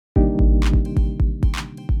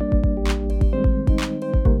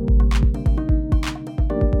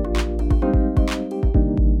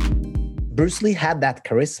Bruce Lee had that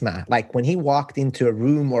charisma. Like when he walked into a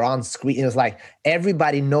room or on screen, it was like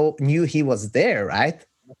everybody knew he was there, right?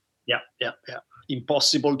 Yeah.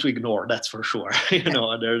 Impossible to ignore, that's for sure.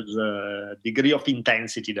 There's a degree of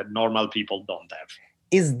intensity that normal people don't have.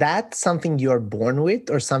 Is that something you're born with,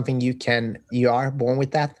 or something you are born with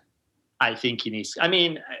that? I think it is. I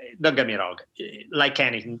mean, don't get me wrong. Like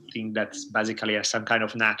anything that's basically some kind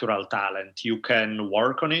of natural talent, you can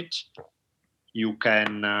work on it. You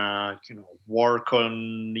can, work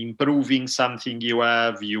on improving something you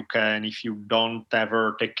have. You can, if you don't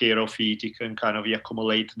ever take care of it, you can kind of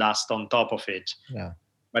accumulate dust on top of it. Yeah.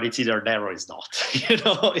 But it's either there or it's not.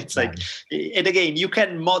 It's like, and again, you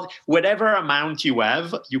can whatever amount you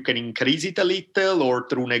have, you can increase it a little, or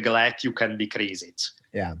through neglect, you can decrease it.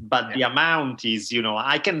 Yeah. But the amount is,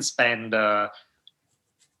 I can spend, I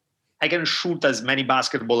can shoot as many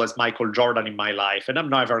basketball as Michael Jordan in my life, and I'm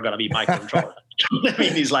never going to be Michael Jordan. I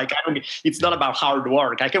mean, it's like, it's not about hard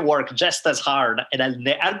work. I can work just as hard, and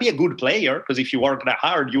I'll be a good player, because if you work that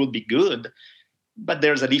hard, you will be good. But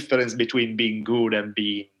there's a difference between being good and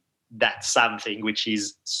being that something, which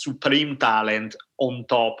is supreme talent on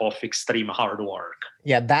top of extreme hard work.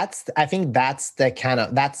 Yeah, I think that's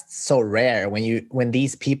so rare when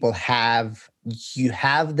these people you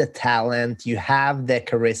have the talent, you have the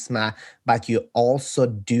charisma, but you also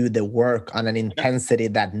do the work on an intensity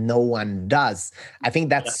that no one does. I think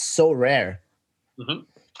that's so rare. Mm-hmm.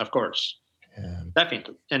 Of course.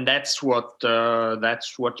 Definitely, and that's what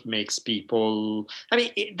makes people. I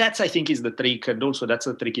mean, I think is the trick, and also that's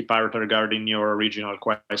the tricky part regarding your original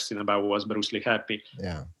question about was Bruce Lee happy.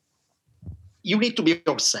 Yeah, you need to be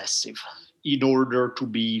obsessive in order to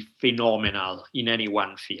be phenomenal in any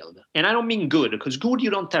one field, and I don't mean good, because good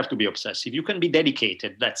you don't have to be obsessive. You can be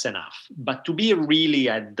dedicated, that's enough. But to be really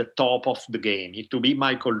at the top of the game, to be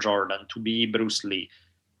Michael Jordan, to be Bruce Lee,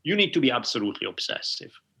 you need to be absolutely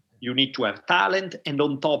obsessive. You need to have talent, and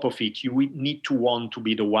on top of it, you need to want to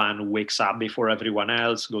be the one who wakes up before everyone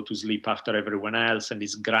else, go to sleep after everyone else, and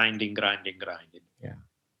is grinding. Yeah.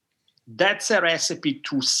 That's a recipe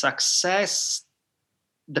to success,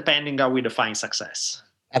 depending how we define success.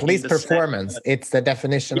 At least performance. It's the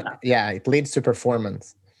definition. Yeah, it leads to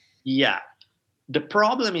performance. Yeah. The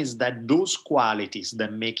problem is that those qualities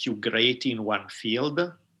that make you great in one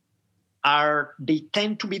field they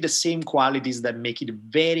tend to be the same qualities that make it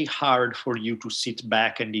very hard for you to sit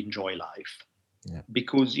back and enjoy life. Yeah.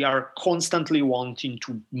 Because you are constantly wanting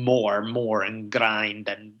to more and grind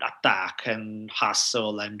and attack and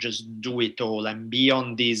hustle and just do it all and be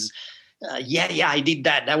on this. I did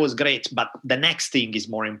that. That was great. But the next thing is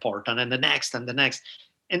more important, and the next and the next.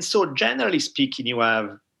 And so generally speaking, you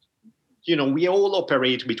have, we all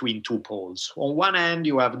operate between two poles. On one end,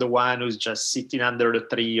 you have the one who's just sitting under the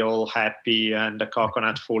tree all happy, and the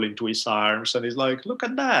coconut fall into his arms, and he's like, look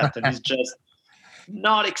at that. And he's just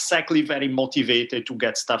not exactly very motivated to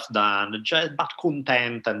get stuff done, but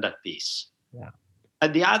content and at peace. Yeah.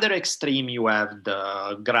 At the other extreme, you have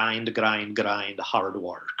the grind, hard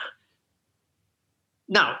work.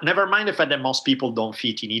 Now, never mind the fact that most people don't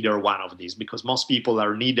fit in either one of these, because most people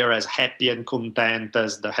are neither as happy and content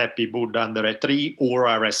as the happy Buddha under a tree, or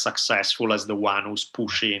are as successful as the one who's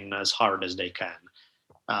pushing as hard as they can.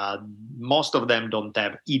 Most of them don't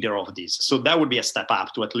have either of these. So that would be a step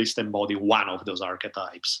up to at least embody one of those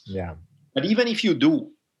archetypes. Yeah. But even if you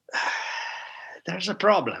do, there's a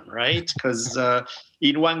problem, right? Because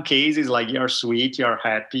in one case, it's like you're sweet, you're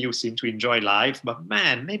happy, you seem to enjoy life. But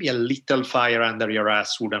man, maybe a little fire under your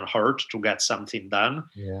ass wouldn't hurt to get something done.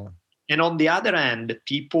 Yeah. And on the other hand,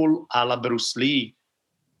 people a la Bruce Lee,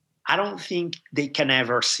 I don't think they can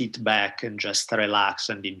ever sit back and just relax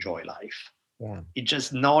and enjoy life. Yeah. It's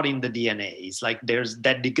just not in the DNA. It's like there's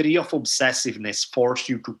that degree of obsessiveness force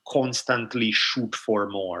you to constantly shoot for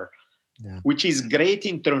more, which is great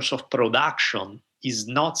in terms of production, is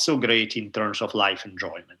not so great in terms of life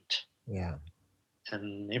enjoyment. Yeah.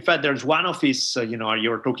 And in fact, there's one of his,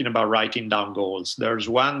 you're talking about writing down goals. There's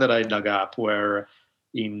one that I dug up where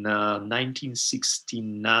in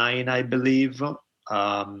 1969, I believe,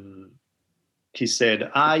 he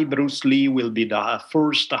said, Bruce Lee, will be the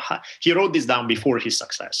first. He wrote this down before his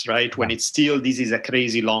success, right? When it's still, this is a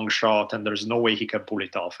crazy long shot and there's no way he can pull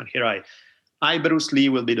it off. And here I, Bruce Lee,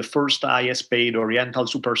 will be the first highest paid Oriental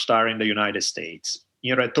superstar in the United States.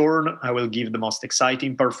 In return, I will give the most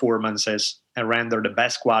exciting performances and render the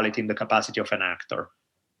best quality in the capacity of an actor.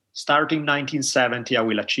 Starting 1970, I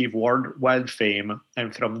will achieve worldwide fame,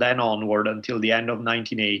 and from then onward until the end of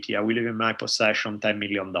 1980, I will have in my possession $10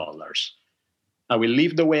 million. I will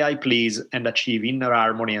live the way I please and achieve inner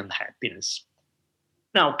harmony and happiness.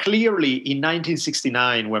 Now, clearly, in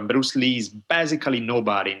 1969, when Bruce Lee is basically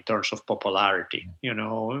nobody in terms of popularity,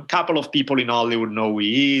 a couple of people in Hollywood know who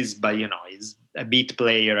he is, but he's a beat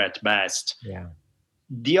player at best. Yeah.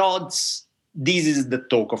 The odds, this is the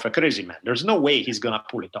talk of a crazy man. There's no way he's gonna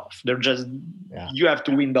pull it off. You have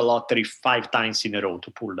to win the lottery 5 times in a row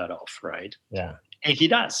to pull that off, right? Yeah. And he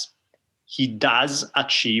does. He does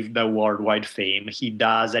achieve the worldwide fame. He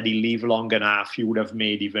does. Had he lived long enough, he would have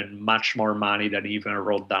made even much more money than he even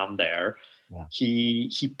wrote down there. Yeah.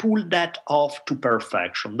 He pulled that off to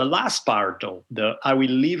perfection. The last part, though, the I will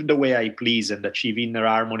live the way I please and achieve inner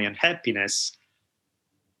harmony and happiness,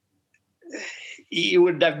 it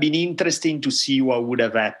would have been interesting to see what would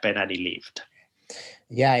have happened had he lived.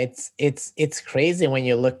 Yeah, it's crazy when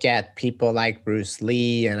you look at people like Bruce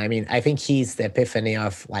Lee, and I mean, I think he's the epiphany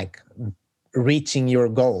of like reaching your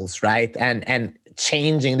goals, right? And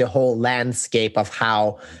changing the whole landscape of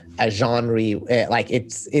how a genre, like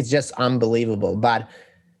it's just unbelievable. But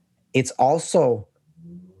it's also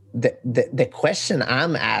the question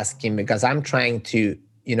I'm asking, because I'm trying to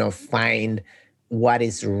find what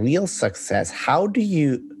is real success. How do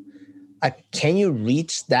you can you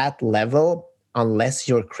reach that level unless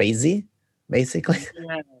you're crazy, basically?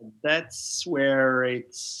 Yeah, that's where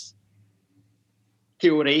it's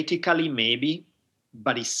theoretically maybe,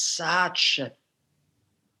 but it's such an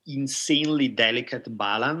insanely delicate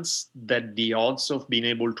balance that the odds of being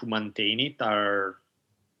able to maintain it are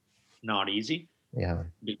not easy. Yeah.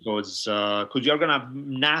 Because you're gonna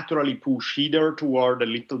naturally push either toward a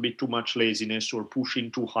little bit too much laziness or pushing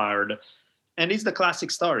too hard. And it's the classic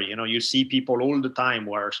story. You see people all the time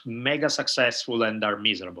who are mega successful and are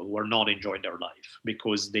miserable, who are not enjoying their life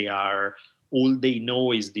because all they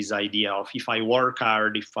know is this idea of, if I work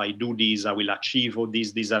hard, if I do this, I will achieve all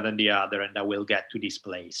this, that, and the other, and I will get to this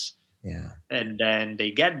place. Yeah. And then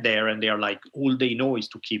they get there and they are like, all they know is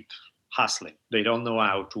to keep hustling. They don't know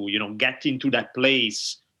how to, get into that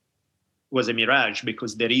place was a mirage,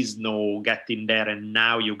 because there is no getting there and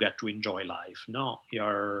now you get to enjoy life. No,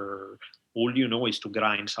 all you know is to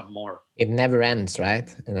grind some more. It never ends,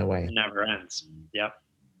 right? In a way. It never ends. Yeah.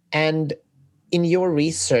 And in your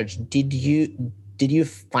research, did you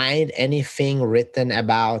find anything written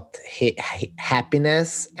about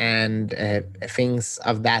happiness and things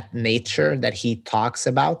of that nature that he talks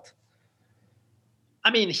about?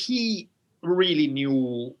 I mean, he really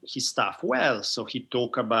knew his stuff well. So he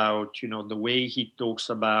talked about, the way he talks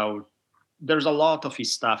about, there's a lot of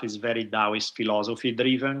his stuff is very Taoist philosophy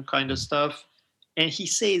driven kind of stuff. And he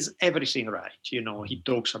says everything right. He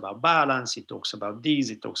talks about balance, he talks about this,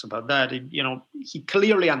 he talks about that. He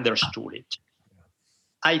clearly understood it.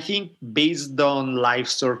 I think based on life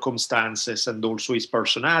circumstances and also his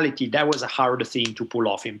personality, that was a hard thing to pull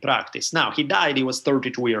off in practice. Now, he died, he was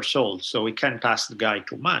 32 years old, so we can't ask the guy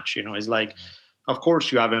too much. It's like, of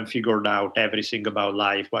course, you haven't figured out everything about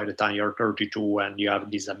life by the time you're 32 and you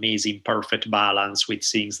have this amazing, perfect balance with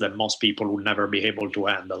things that most people would never be able to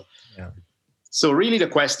handle. Yeah. So really the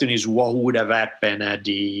question is, what would have happened had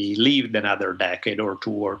he lived another decade or 2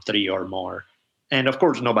 or 3 or more? And of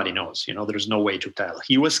course, nobody knows. There's no way to tell.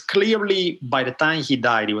 He was clearly, by the time he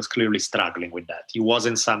died, he was clearly struggling with that. It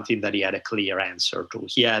wasn't something that he had a clear answer to.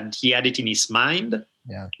 He had it in his mind.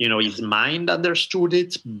 Yeah. His mind understood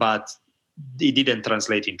it, but it didn't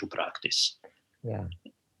translate into practice. Yeah.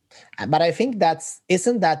 But I think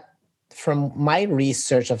isn't that, from my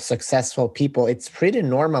research of successful people, it's pretty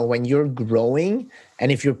normal when you're growing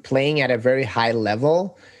and if you're playing at a very high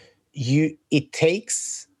level, it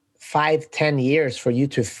takes 5-10 years for you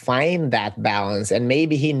to find that balance. And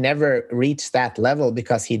maybe he never reached that level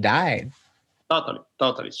because he died.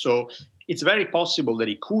 Totally. So it's very possible that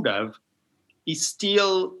he could have. It's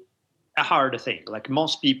still a hard thing. Like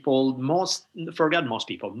not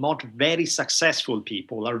very successful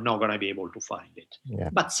people are not going to be able to find it. Yeah.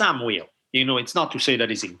 But some will. It's not to say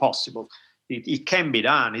that it's impossible. It can be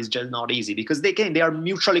done. It's just not easy because they are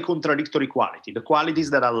mutually contradictory qualities. The qualities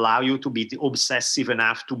that allow you to be obsessive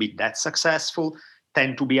enough to be that successful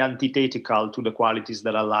tend to be antithetical to the qualities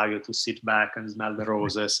that allow you to sit back and smell the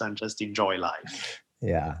roses and just enjoy life.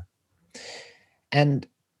 Yeah. And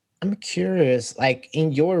I'm curious, like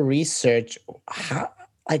in your research,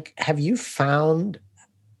 have you found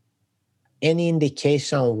any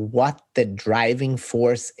indication on what the driving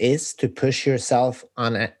force is to push yourself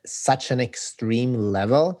on such an extreme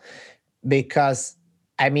level? Because,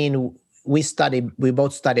 I mean, we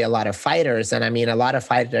both study a lot of fighters, and I mean, a lot of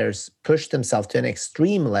fighters push themselves to an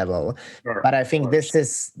extreme level. Sure, but I think this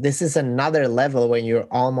is another level when you're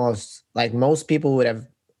almost like most people would have,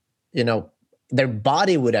 their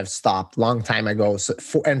body would have stopped long time ago, so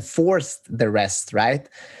and forced the rest, right?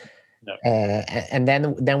 Yeah. And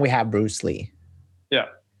then we have Bruce Lee. Yeah.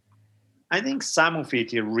 I think some of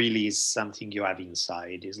it really is something you have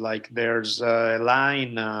inside. It's like there's a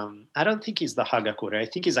line, I don't think it's the Hagakure, I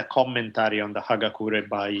think it's a commentary on the Hagakure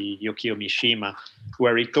by Yukio Mishima,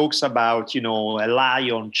 where he talks about, a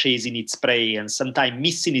lion chasing its prey and sometimes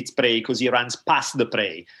missing its prey because he runs past the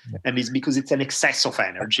prey. Yeah. And it's because it's an excess of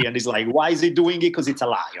energy. And it's like, why is he doing it? Because it's a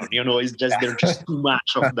lion. It's just, there's just too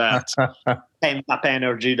much of that pent up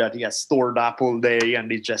energy that he has stored up all day and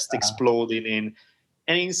it's just exploding in.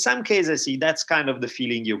 And in some cases, that's kind of the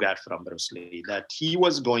feeling you get from Bruce Lee, that he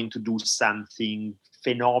was going to do something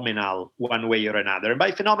phenomenal one way or another. And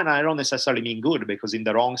by phenomenal, I don't necessarily mean good, because in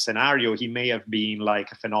the wrong scenario, he may have been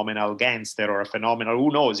like a phenomenal gangster or a phenomenal,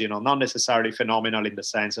 who knows, not necessarily phenomenal in the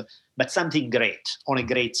sense of, but something great on a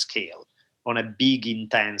great scale, on a big,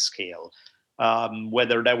 intense scale.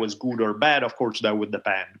 Whether that was good or bad, of course, that would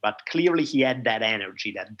depend. But clearly he had that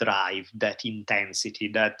energy, that drive, that intensity,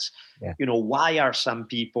 that, why are some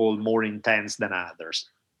people more intense than others?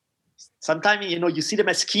 Sometimes, you see them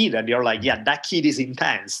as kids and you're like, yeah, that kid is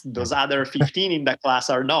intense. Those other 15 in the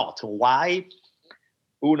class are not. Why?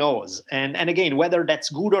 Who knows? And again, whether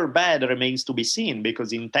that's good or bad remains to be seen,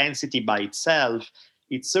 because intensity by itself,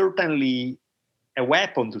 it's certainly a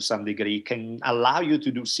weapon to some degree. It can allow you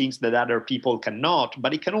to do things that other people cannot,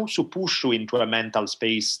 but it can also push you into a mental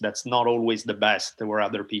space that's not always the best, where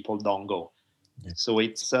other people don't go. Yeah. So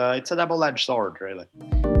it's a double-edged sword, really.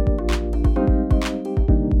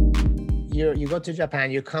 You go to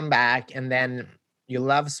Japan, you come back, and then you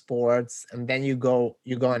love sports, and then you go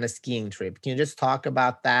on a skiing trip. Can you just talk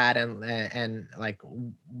about that and like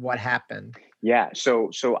what happened? Yeah,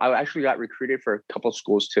 so I actually got recruited for a couple of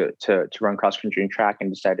schools to run cross country and track,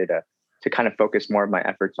 and decided to kind of focus more of my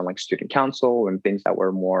efforts on like student council and things that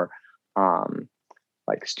were more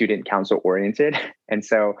like student council oriented. And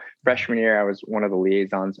so freshman year, I was one of the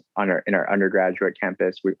liaisons in our undergraduate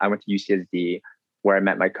campus. I went to UCSD, where I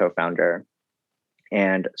met my co-founder.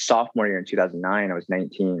 And sophomore year in 2009, I was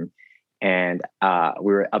 19, and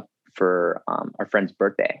we were up for our friend's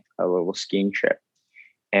birthday, a little skiing trip.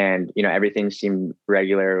 And, everything seemed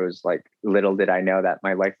regular. It was like, little did I know that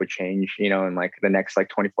my life would change, in like the next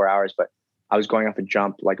 24 hours. But I was going off a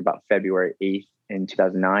jump like about February 8th in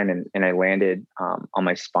 2009. And I landed on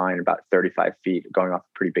my spine about 35 feet, going off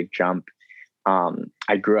a pretty big jump.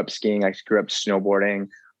 I grew up skiing. I grew up snowboarding.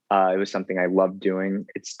 It was something I loved doing.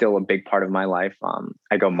 It's still a big part of my life.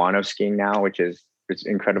 I go mono skiing now, it's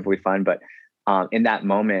incredibly fun. But in that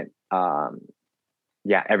moment,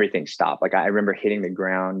 everything stopped. Like I remember hitting the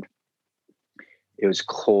ground. It was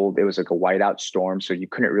cold. It was like a whiteout storm, so you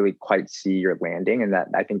couldn't really quite see your landing, and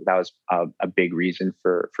I think that was a big reason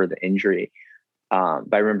for the injury.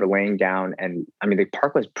 But I remember laying down, and the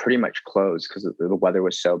park was pretty much closed because the weather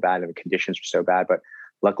was so bad and the conditions were so bad. But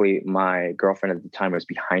luckily, my girlfriend at the time was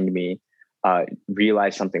behind me.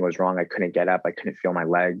 Realized something was wrong. I couldn't get up. I couldn't feel my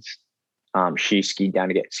legs. She skied down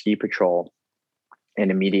to get ski patrol. And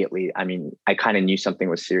immediately, I kind of knew something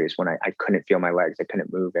was serious when I couldn't feel my legs. I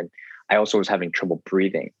couldn't move. And I also was having trouble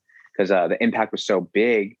breathing because the impact was so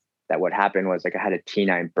big that what happened was I had a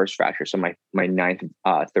T9 burst fracture. So my ninth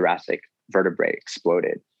thoracic vertebrae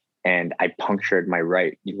exploded, and I punctured my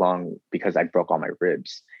right lung because I broke all my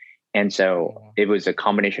ribs. And so it was a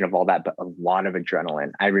combination of all that, but a lot of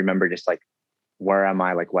adrenaline. I remember just where am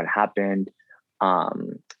I? What happened?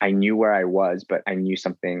 I knew where I was, but I knew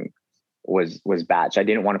something was bad. So I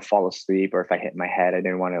didn't want to fall asleep, or if I hit my head, I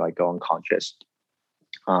didn't want to go unconscious.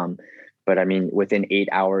 But within 8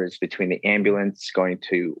 hours between the ambulance, going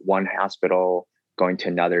to one hospital, going to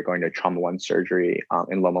another, going to trauma 1 surgery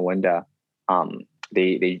in Loma Linda,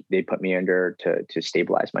 they put me under to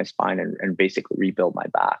stabilize my spine and basically rebuild my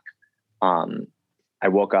back. I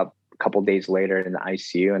woke up a couple of days later in the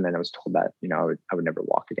ICU, and then I was told that, I would never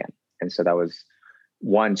walk again. And so that was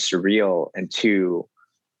 1, surreal, and 2,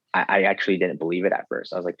 I actually didn't believe it at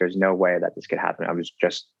first. I was like, there's no way that this could happen.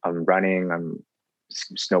 I'm running, I'm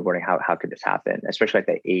snowboarding. How could this happen? Especially at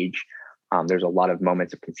that age. There's a lot of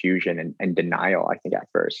moments of confusion and denial, I think, at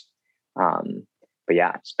first. But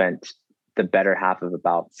yeah, spent the better half of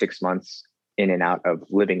about 6 months in and out of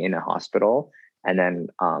living in a hospital, and then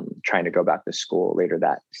trying to go back to school later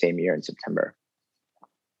that same year in September.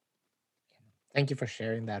 Thank you for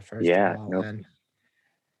sharing that first. Yeah. Of all, and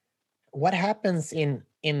what happens in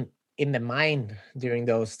the mind during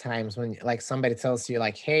those times when somebody tells you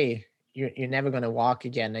hey, you're never going to walk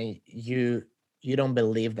again, and you don't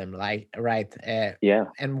believe them, right? Yeah.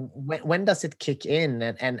 And when does it kick in,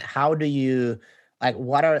 and how do you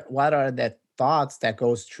what are the thoughts that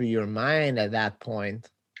goes through your mind at that point?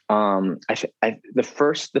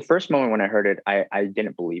 The first moment when I heard it, I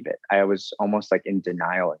didn't believe it. I was almost like in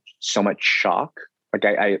denial, so much shock. Like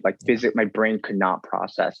I like Yeah. my brain could not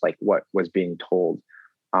process like what was being told.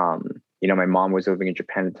 Um, my mom was living in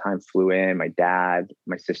Japan at the time, flew in, my dad,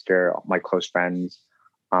 my sister, my close friends.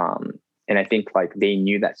 Um, and I think like they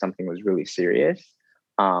knew that something was really serious.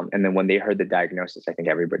 And then when they heard the diagnosis, I think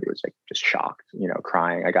everybody was like just shocked,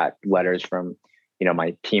 crying. I got letters from,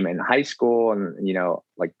 my team in high school and,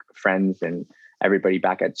 like friends and everybody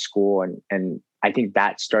back at school. And I think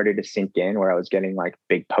that started to sink in where I was getting like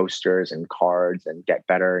big posters and cards and get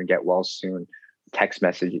better and get well soon, text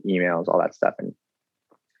message, emails, all that stuff. And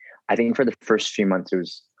I think for the first few months, it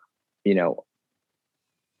was, you know,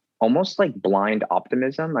 almost like blind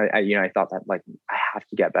optimism. I thought that like, I have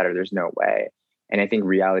to get better. There's no way. And I think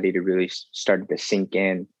reality really started to sink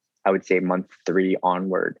in, I would say month 3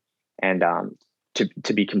 onward. And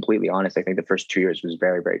to be completely honest, I think the first 2 years was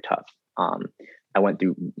very, very tough. I went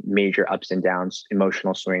through major ups and downs,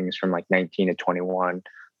 emotional swings from like 19 to 21.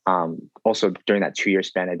 Also during that 2-year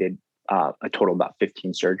span, I did a total of about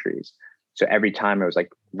 15 surgeries. So every time I was like,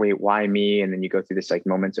 wait, why me? And then you go through this like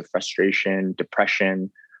moments of frustration,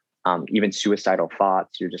 depression, even suicidal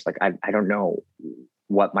thoughts. You're just like, I don't know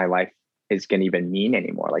what my life is going to even mean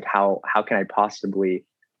anymore. Like how can I possibly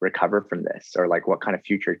recover from this? Or like, what kind of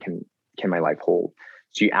future can my life hold?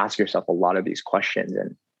 So you ask yourself a lot of these questions,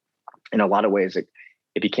 and in a lot of ways, it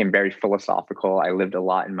became very philosophical. I lived a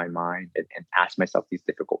lot in my mind and asked myself these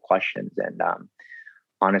difficult questions. And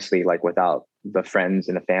honestly, like without the friends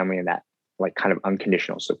and the family and that like kind of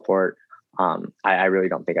unconditional support, I really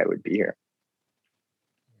don't think I would be here.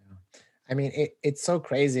 I mean, it's so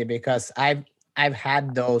crazy because I've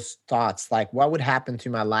had those thoughts like, what would happen to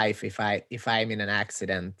my life if I'm in an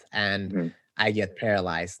accident and Mhm. I get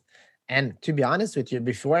paralyzed? And to be honest with you,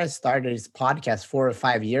 before I started this podcast 4 or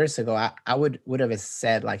 5 years ago, I would have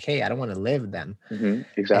said like, hey, I don't want to live then.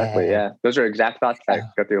 Exactly. And Yeah. Those are exact thoughts that yeah,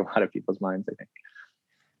 go through a lot of people's minds, I think.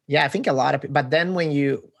 yeah, I think a lot of people. But then when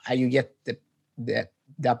you get the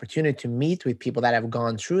the opportunity to meet with people that have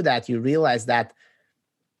gone through that, you realize that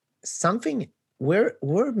something we're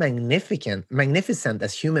magnificent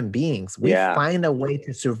as human beings. We Yeah. find a way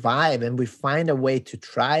to survive and we find a way to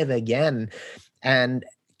thrive again. And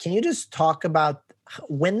can you just talk about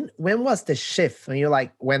when was the shift when you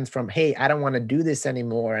like went from, hey, I don't want to do this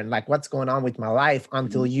anymore, and like what's going on with my life,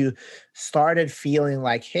 until Mhm. you started feeling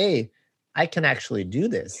like, hey, I can actually do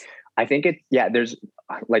this? I think there's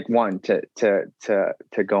like one to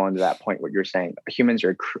go on to that point, what you're saying, humans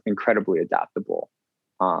are incredibly adaptable.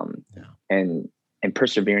 Um, Yeah. and, and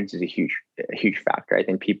perseverance is a huge factor. I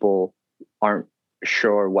think people aren't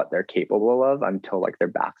sure what they're capable of until like their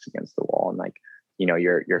back's against the wall and like,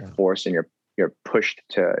 you're Yeah. forced and you're pushed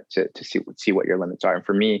to see what your limits are. And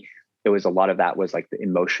for me, it was a lot of that was like the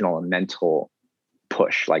emotional and mental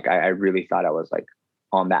push. Like I really thought I was like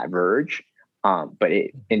on that verge. But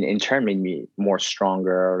it in turn made me more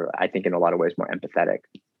stronger. I think in a lot of ways more empathetic.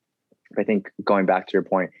 I think going back to your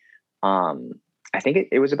point, um, I think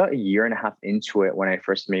it was about a year and a half into it when I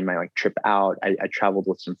first made my like trip out. I traveled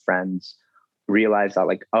with some friends, realized that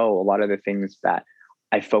like, oh, a lot of the things that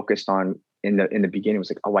I focused on in the beginning was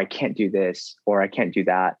like, oh, I can't do this or I can't do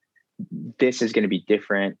that. This is going to be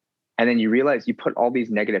different. And then you realize you put all these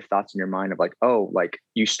negative thoughts in your mind of like, oh, like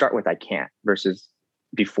you start with I can't versus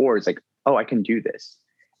before it's like, oh, I can do this.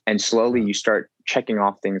 And slowly Yeah. you start checking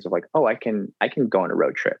off things of like, oh, I can go on a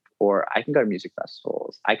road trip, or I can go to music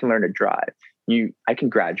festivals. I can learn to drive. I can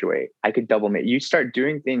graduate. I could double major. You start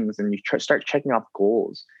doing things and you start checking off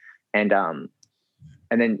goals. And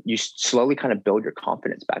then you slowly kind of build your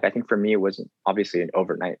confidence back. I think for me, it wasn't obviously an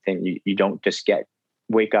overnight thing. You don't just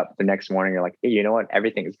wake up the next morning. You're like, hey, you know what?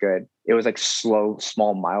 Everything is good. It was like slow,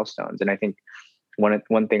 small milestones. And I think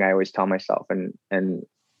one thing I always tell myself and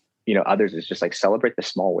others is just like celebrate the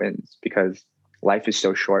small wins, because life is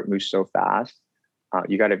so short, moves so fast.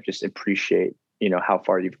 You got to just appreciate, how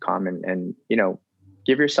far you've come and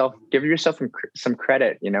give yourself some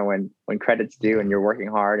credit, when credit's due and you're working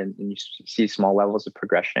hard and you see small levels of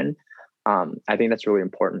progression. I think that's really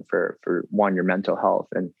important for one, your mental health,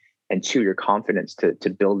 and two, your confidence to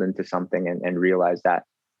build into something and realize that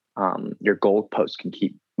your goalposts can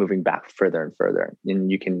keep moving back further and further, and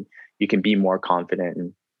you can be more confident,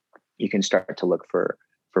 and you can start to look for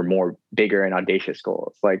more bigger and audacious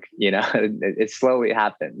goals. Like, it slowly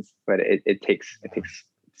happens, but it takes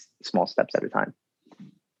small steps at a time.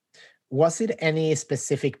 Was it any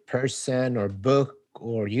specific person or book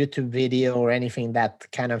or YouTube video or anything that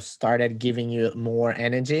kind of started giving you more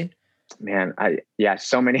energy? Man,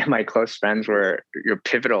 so many of my close friends were you're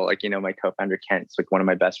pivotal. Like, my co-founder Kent's like one of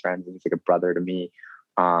my best friends. He's like a brother to me.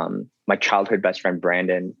 My childhood best friend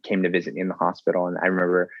Brandon came to visit me in the hospital, and I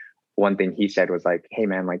remember one thing he said was like, "Hey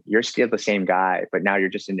man, like you're still the same guy, but now you're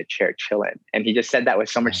just in the chair chilling." And he just said that with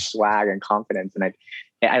so much swag and confidence, and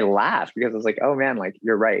I laughed because I was like, "Oh man, like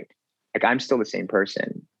you're right. Like I'm still the same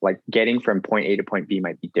person. Like getting from point A to point B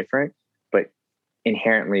might be different, but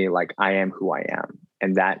inherently, like I am who I am,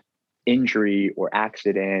 and that." Injury or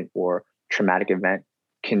accident or traumatic event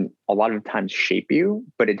can a lot of times shape you,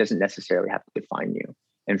 but it doesn't necessarily have to define you.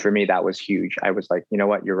 And for me, that was huge. I was like, you know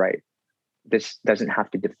what, you're right. This doesn't have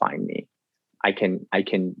to define me. I can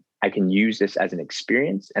use this as an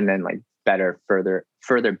experience and then like further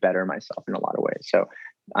better myself in a lot of ways. So,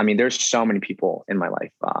 I mean, there's so many people in my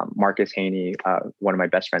life. Marcus Haney, one of my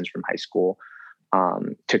best friends from high school,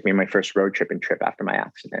 took me on my first road trip and trip after my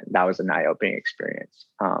accident. That was an eye-opening experience.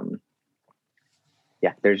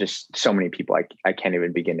 There's just so many people I can't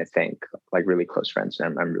even begin to think, like really close friends.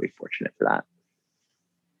 And I'm really fortunate for that.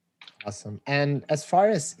 Awesome. And as far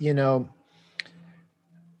as,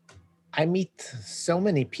 I meet so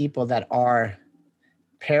many people that are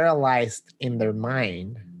paralyzed in their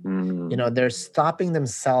mind. They're stopping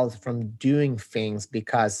themselves from doing things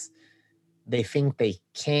because they think they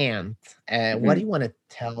can't. What do you want to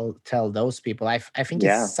tell those people? I think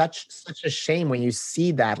it's such a shame when you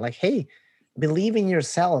see that. Like, hey, believe in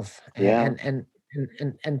yourself and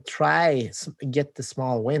try get the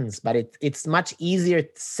small wins. But it's much easier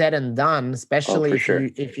said than done, especially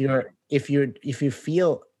if you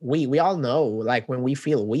feel weak. We all know, like when we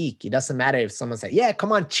feel weak, it doesn't matter if someone says, "Yeah,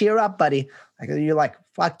 come on, cheer up, buddy." Like you're like,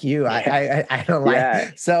 "Fuck you." I don't like.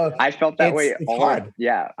 Yeah. So I felt that way. It's hard.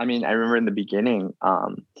 Yeah. I mean, I remember in the beginning,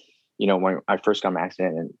 when I first got my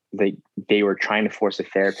accident, and they were trying to force a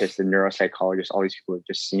therapist, a neuropsychologist, all these people would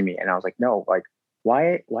just see me, and I was like, no, like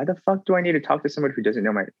why the fuck do I need to talk to somebody who doesn't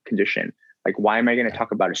know my condition? Like, why am I going to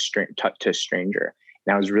talk about to a stranger?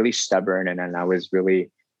 And I was really stubborn, and I was really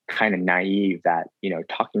kind of naive that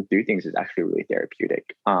talking through things is actually really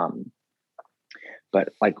therapeutic. But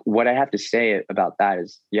like what I have to say about that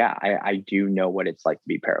is, I do know what it's like to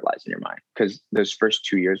be paralyzed in your mind, because those first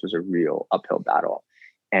 2 years was a real uphill battle.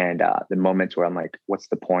 And the moments where I'm like, what's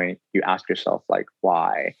the point? You ask yourself, like,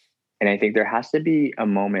 why? And I think there has to be a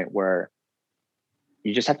moment where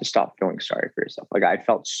you just have to stop feeling sorry for yourself. Like I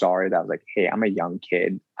felt sorry that I was like, hey, I'm a young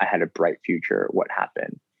kid. I had a bright future. What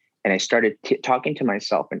happened? And I started talking to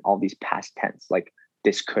myself in all these past tense, like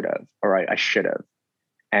this could have, or I should have.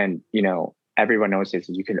 And, everyone knows this.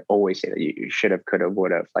 You can always say that you should have, could have,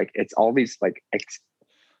 would have. Like it's all these like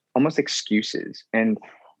almost excuses. And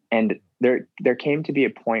there came to be a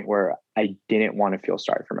point where I didn't want to feel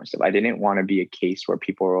sorry for myself. I didn't want to be a case where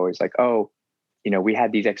people were always like, oh, we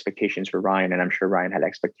had these expectations for Ryan, and I'm sure Ryan had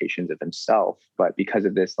expectations of himself. But because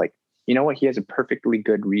of this, like, you know what, he has a perfectly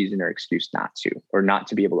good reason or excuse not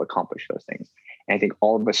to be able to accomplish those things. And I think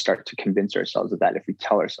all of us start to convince ourselves of that if we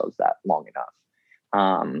tell ourselves that long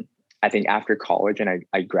enough. I think after college and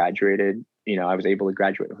I graduated, I was able to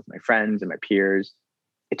graduate with my friends and my peers.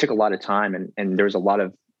 It took a lot of time, and there was a lot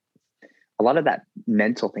of that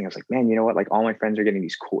mental thing. I was like, man, you know what? Like all my friends are getting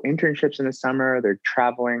these cool internships in the summer. They're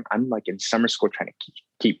traveling. I'm like in summer school trying to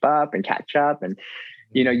keep up and catch up. And,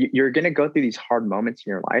 you're going to go through these hard moments in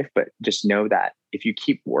your life, but just know that if you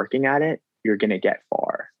keep working at it, you're going to get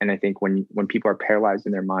far. And I think when people are paralyzed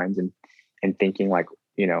in their minds and thinking like,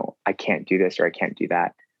 I can't do this or I can't do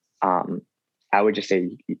that, I would just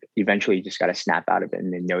say eventually you just got to snap out of it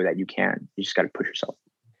and then know that you can. You just got to push yourself.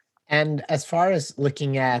 And as far as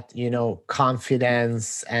looking at,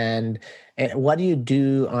 confidence and what do you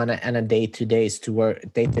do on a day-to-day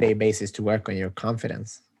basis to work on your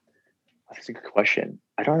confidence? That's a good question.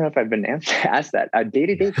 I don't know if I've been asked that.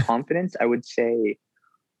 Day-to-day confidence, I would say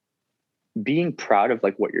being proud of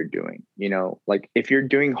like what you're doing, like if you're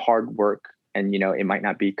doing hard work and, it might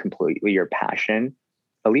not be completely your passion,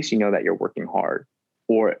 at least you know that you're working hard.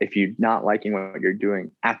 Or if you're not liking what you're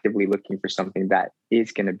doing, actively looking for something that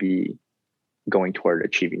is going to be going toward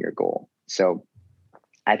achieving your goal. So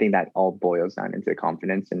I think that all boils down into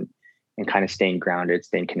confidence and kind of staying grounded,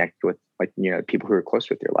 staying connected with like, people who are close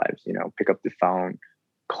with your lives, pick up the phone,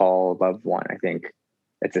 call a loved one. I think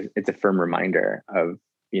it's a firm reminder of,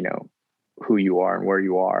 who you are and where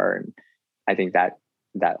you are. And I think that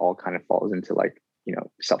all kind of falls into like,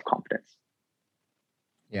 self-confidence.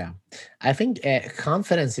 Yeah. I think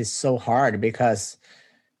confidence is so hard because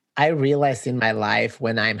I realized in my life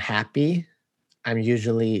when I'm happy, I'm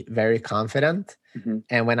usually very confident.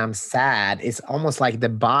 And when I'm sad, it's almost like the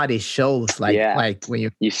body shows like when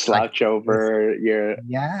you like slouch over, you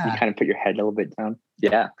yeah. kind of put your head a little bit down.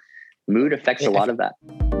 Yeah. Mood affects a lot of that.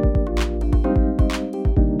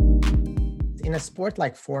 In a sport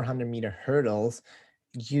like 400-meter hurdles,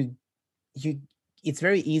 you it's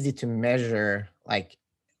very easy to measure like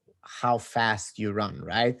how fast you run,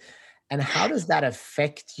 right? And how does that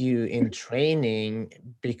affect you in training?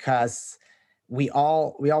 Because we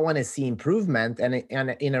all want to see improvement, and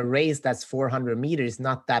in a race that's 400 meters,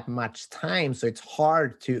 not that much time, so it's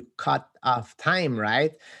hard to cut off time,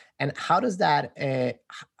 right? And how does that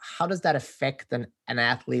affect an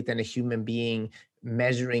athlete and a human being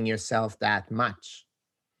measuring yourself that much?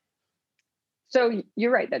 So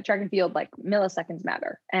you're right that track and field, like milliseconds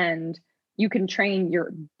matter, and you can train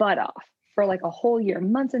your butt off for like a whole year,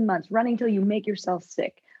 months and months, running till you make yourself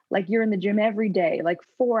sick. Like you're in the gym every day, like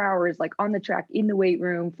 4 hours, like on the track, in the weight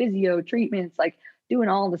room, physio treatments, like doing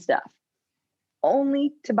all the stuff,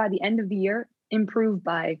 only to by the end of the year improve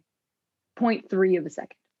by zero point 0.3 of a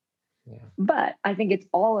second. Yeah. But I think it's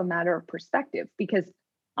all a matter of perspective, because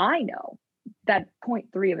I know that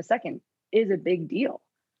 0.3 of a second is a big deal,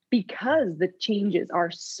 because the changes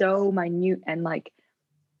are so minute, and like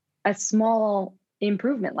a small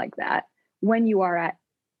improvement like that, when you are at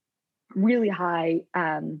really high,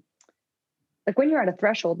 like when you're at a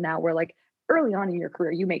threshold now where like early on in your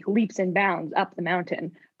career, you make leaps and bounds up the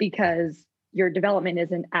mountain because your development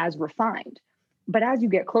isn't as refined. But as you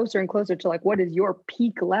get closer and closer to like what is your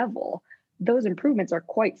peak level, those improvements are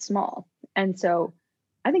quite small. And so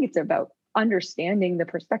I think it's about understanding the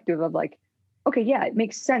perspective of like, okay, yeah, it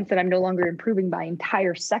makes sense that I'm no longer improving by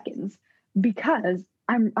entire seconds, because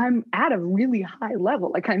I'm at a really high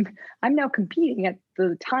level. Like I'm now competing at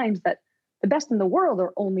the times that the best in the world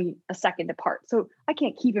are only a second apart. So I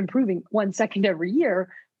can't keep improving 1 second every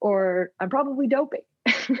year, or I'm probably doping.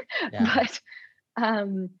 Yeah. But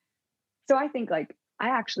so I think like I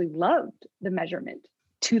actually loved the measurement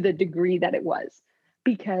to the degree that it was,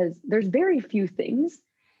 because there's very few things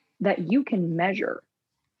that you can measure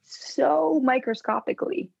so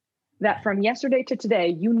microscopically that from yesterday to today,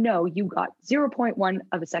 you got 0.1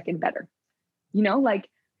 of a second better. Like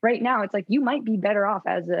right now, it's like you might be better off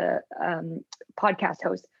as a podcast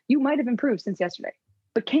host. You might have improved since yesterday,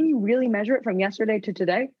 but can you really measure it from yesterday to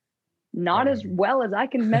today? Not as well as I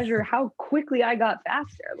can measure how quickly I got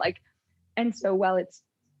faster. Like, and so while it's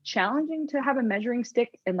challenging to have a measuring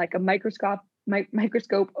stick and like a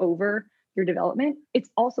microscope over your development, it's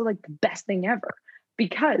also like the best thing ever,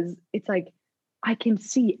 because it's like I can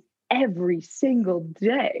see every single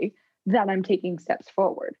day that I'm taking steps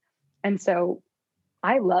forward. And so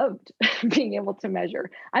I loved being able to measure.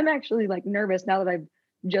 I'm actually like nervous now that I've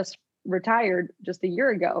just retired just a year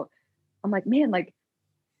ago. I'm like, man, like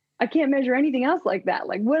I can't measure anything else like that.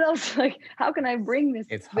 Like what else? Like how can I bring this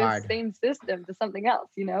same system to something else,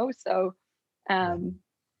 So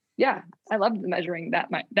yeah, I loved the measuring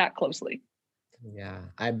that closely. Yeah,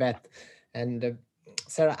 I bet. And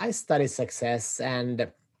Sarah, I study success, and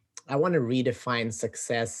I want to redefine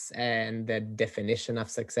success and the definition of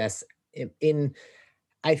success.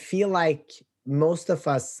 I feel like most of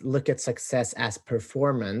us look at success as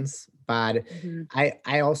performance, but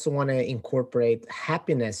I also want to incorporate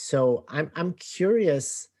happiness. So I'm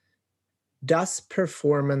curious, does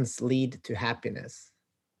performance lead to happiness?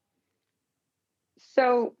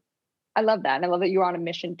 So I love that. And I love that you're on a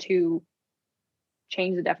mission to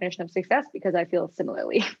change the definition of success, because I feel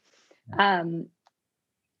similarly.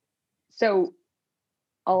 So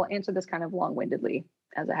I'll answer this kind of long-windedly,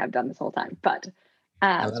 as I have done this whole time, but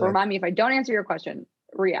so remind me if I don't answer your question,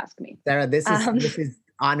 re-ask me. Sarah, this is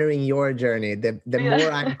honoring your journey. The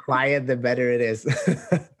more I'm quiet, the better it is.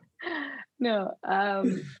 No.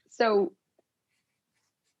 So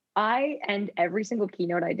I end every single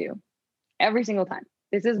keynote I do, every single time.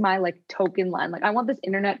 This is my like token line. Like I want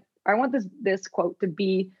this quote to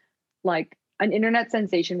be like an internet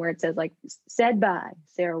sensation, where it says like said by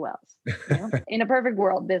Sarah Wells. In a perfect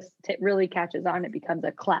world, this really catches on. It becomes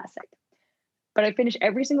a classic. But I finish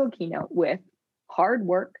every single keynote with hard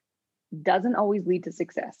work doesn't always lead to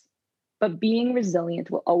success, but being resilient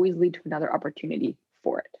will always lead to another opportunity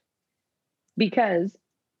for it. Because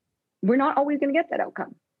we're not always going to get that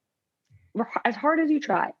outcome. As hard as you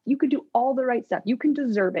try, you could do all the right stuff. You can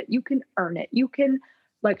deserve it. You can earn it. You can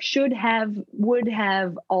like should have, would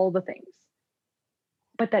have, all the things.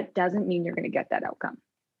 But that doesn't mean you're going to get that outcome.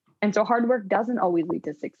 And so hard work doesn't always lead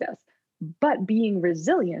to success, but being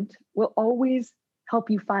resilient will always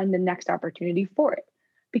help you find the next opportunity for it.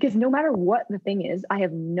 Because no matter what the thing is, I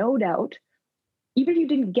have no doubt, even if you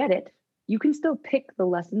didn't get it, you can still pick the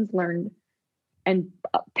lessons learned and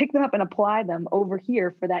pick them up and apply them over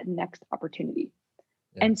here for that next opportunity.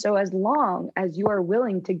 Yeah. And so as long as you are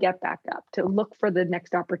willing to get back up, to look for the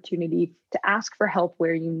next opportunity, to ask for help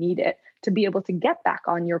where you need it, to be able to get back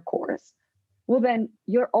on your course, well, then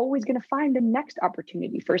you're always going to find the next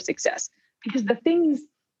opportunity for success. Because the things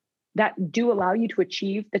that do allow you to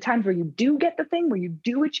achieve, the times where you do get the thing, where you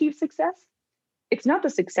do achieve success, it's not the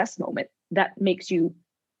success moment that makes you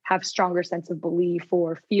have stronger sense of belief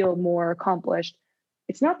or feel more accomplished.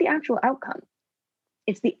 It's not the actual outcome.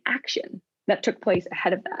 It's the action that took place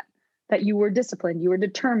ahead of that you were disciplined, you were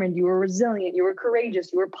determined, you were resilient, you were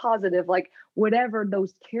courageous, you were positive, like whatever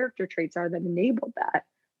those character traits are that enabled that,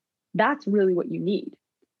 that's really what you need.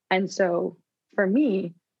 And so for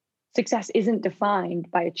me, success isn't defined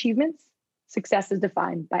by achievements. Success is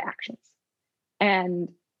defined by actions. And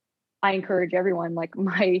I encourage everyone, like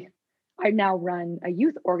I now run a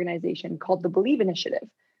youth organization called the Believe Initiative.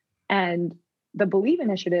 And the Believe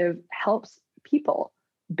Initiative helps people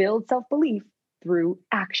build self-belief through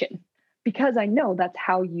action, because I know that's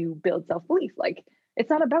how you build self-belief. Like, it's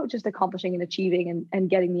not about just accomplishing and achieving and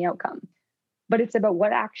getting the outcome, but it's about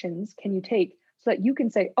what actions can you take so that you can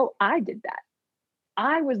say, oh, I did that.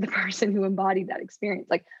 I was the person who embodied that experience.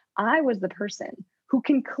 Like, I was the person who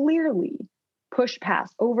can clearly push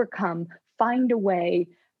past, overcome, find a way.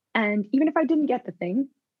 And even if I didn't get the thing,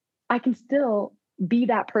 I can still be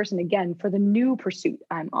that person again for the new pursuit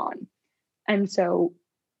I'm on. And so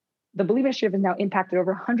the Believe Initiative has now impacted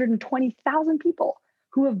over 120,000 people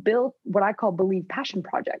who have built what I call Believe Passion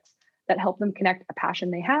projects that help them connect a passion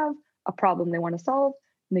they have, a problem they want to solve,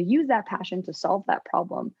 and they use that passion to solve that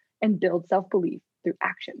problem and build self-belief through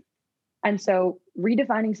action. And so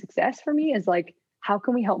redefining success for me is like, how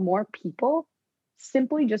can we help more people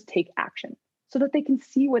simply just take action so that they can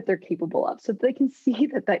see what they're capable of, so that they can see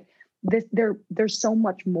that there's so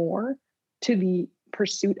much more to the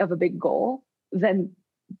pursuit of a big goal than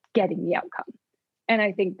getting the outcome. And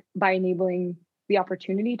I think by enabling the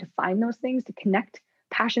opportunity to find those things, to connect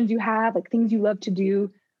passions you have, like things you love to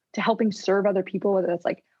do, to helping serve other people, whether that's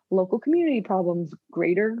like local community problems,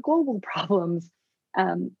 greater global problems,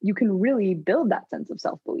 you can really build that sense of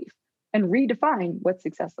self-belief and redefine what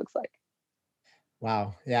success looks like.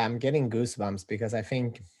 Wow. Yeah, I'm getting goosebumps because I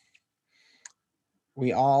think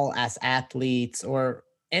we all, as athletes or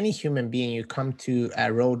any human being, you come to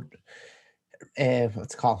a road,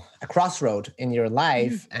 what's it called, a crossroad in your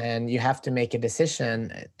life, and you have to make a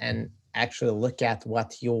decision and actually look at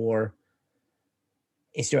what your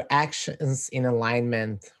actions in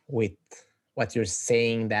alignment with what you're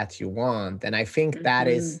saying that you want. And I think that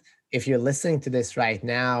is, if you're listening to this right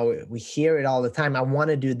now, we hear it all the time. I want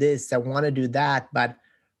to do this, I want to do that, but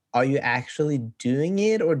are you actually doing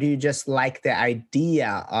it, or do you just like the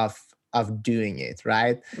idea of doing it,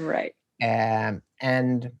 right? Right.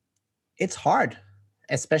 And it's hard,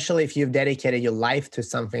 especially if you've dedicated your life to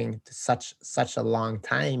something to such a long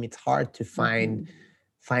time. It's hard to find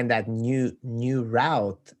that new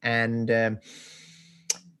route. And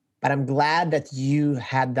but I'm glad that you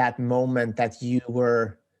had that moment, that you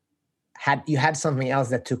had something else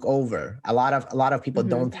that took over. A lot of people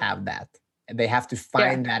don't have that. They have to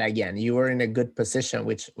find that again. You were in a good position,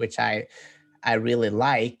 which I really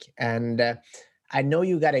like. And I know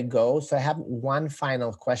you got to go, so I have one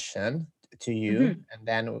final question to you, and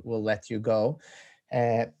then we'll let you go.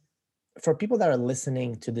 For people that are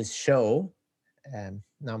listening to this show,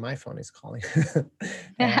 now my phone is calling.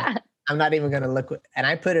 I'm not even going to look, and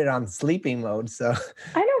I put it on sleeping mode. So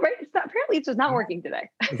I know, right? Apparently it's just not working today.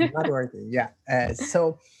 It's not working. Yeah.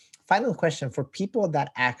 So final question for people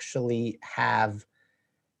that actually have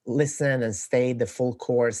listened and stayed the full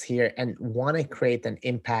course here and want to create an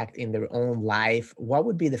impact in their own life, what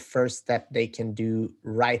would be the first step they can do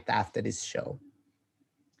right after this show?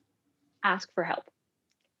 Ask for help.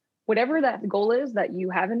 Whatever that goal is that you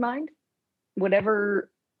have in mind, whatever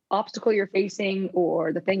obstacle you're facing,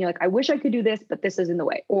 or the thing you're like, I wish I could do this, but this is in the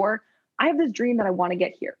way, or I have this dream that I want to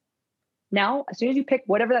get here. Now, as soon as you pick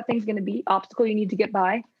whatever that thing's going to be, obstacle you need to get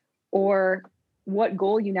by, or what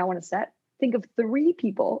goal you now want to set, think of 3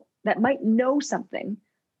 people that might know something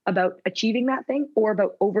about achieving that thing or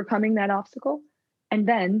about overcoming that obstacle, and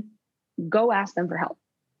then go ask them for help.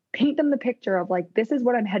 Paint them the picture of like, this is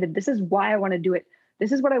what I'm headed. This is why I want to do it.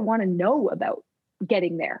 This is what I want to know about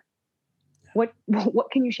getting there. What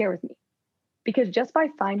can you share with me? Because just by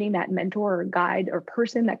finding that mentor or guide or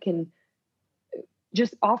person that can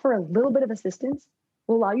just offer a little bit of assistance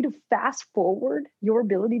will allow you to fast forward your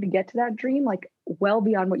ability to get to that dream, like well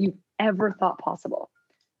beyond what you've ever thought possible.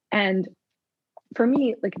 And for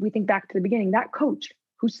me, like if we think back to the beginning, that coach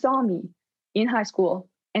who saw me in high school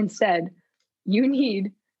and said, you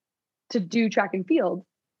need to do track and field.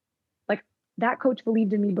 Like, that coach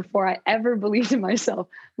believed in me before I ever believed in myself.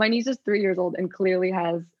 My niece is 3 years old and clearly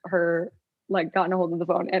has her like gotten a hold of the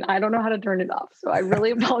phone, and I don't know how to turn it off. So I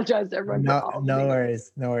really apologize to everyone. No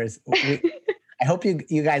worries. I hope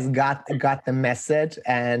you guys got the message.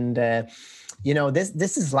 And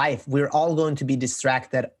this is life. We're all going to be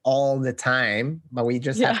distracted all the time, but we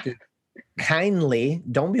just have to kindly,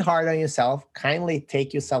 don't be hard on yourself, kindly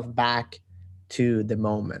take yourself back to the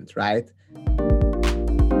moment, right?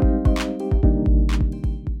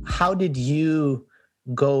 How did you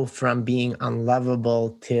go from being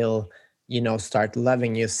unlovable till start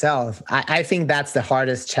loving yourself? I think that's the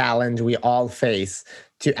hardest challenge we all face,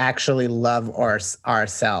 to actually love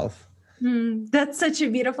ourselves. That's such a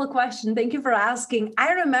beautiful question. Thank you for asking.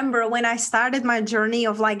 I remember when I started my journey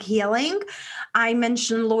of like healing, I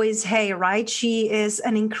mentioned Louise Hay, right? She is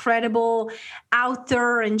an incredible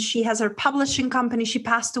author and she has her publishing company. She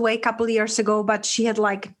passed away a couple of years ago, but she had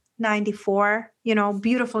like 94,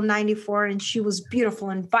 beautiful 94, and she was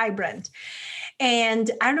beautiful and vibrant.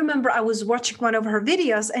 And I remember I was watching one of her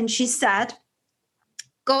videos and she said,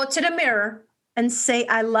 go to the mirror and say,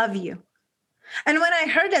 I love you. And when I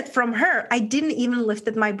heard it from her, I didn't even lift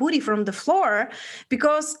my booty from the floor,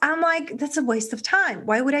 because I'm like, that's a waste of time.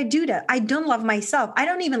 Why would I do that? I don't love myself. I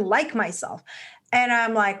don't even like myself. And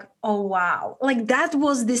I'm like, oh, wow. Like, that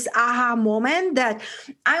was this aha moment that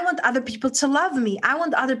I want other people to love me. I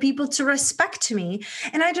want other people to respect me.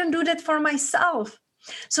 And I don't do that for myself.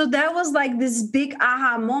 So that was like this big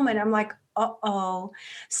aha moment. I'm like, uh-oh.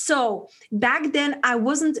 So back then I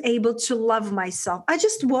wasn't able to love myself. I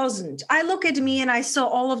just wasn't. I look at me and I saw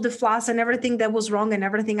all of the flaws and everything that was wrong and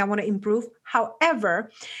everything I want to improve.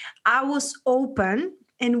 However, I was open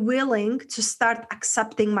and willing to start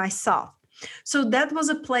accepting myself. So that was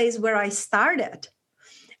a place where I started.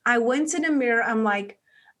 I went to the mirror. I'm like,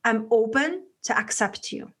 I'm open to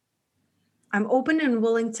accept you. I'm open and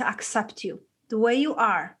willing to accept you the way you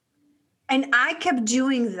are. And I kept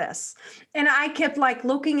doing this. And I kept like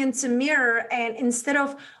looking into the mirror. And instead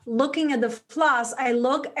of looking at the flaws, I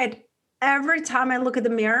look at every time I look at the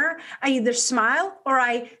mirror, I either smile or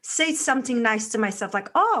I say something nice to myself, like,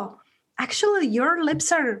 oh, actually, your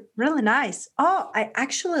lips are really nice. Oh, I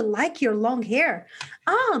actually like your long hair.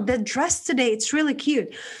 Oh, the dress today, it's really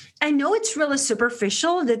cute. I know it's really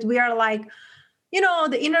superficial that we are like,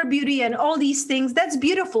 the inner beauty and all these things, that's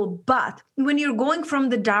beautiful. But when you're going from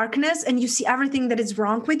the darkness and you see everything that is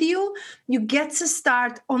wrong with you, you get to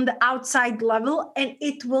start on the outside level, and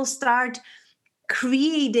it will start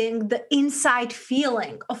creating the inside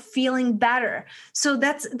feeling of feeling better. So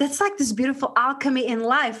that's like this beautiful alchemy in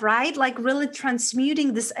life, right? Like really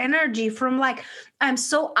transmuting this energy from like, I'm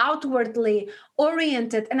so outwardly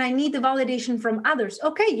oriented and I need the validation from others.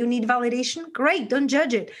 Okay, you need validation. Great. Don't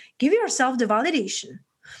judge it. Give yourself the validation.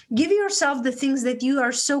 Give yourself the things that you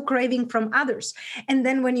are so craving from others. And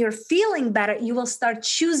then when you're feeling better, you will start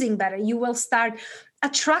choosing better. You will start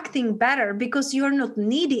attracting better because you're not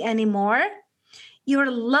needy anymore.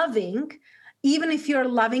 You're loving, even if you're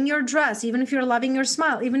loving your dress, even if you're loving your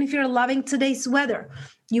smile, even if you're loving today's weather,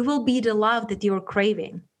 you will be the love that you're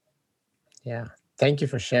craving. Yeah. Thank you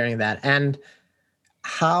for sharing that. And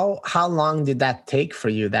how long did that take for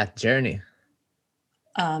you, that journey?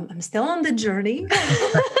 I'm still on the journey.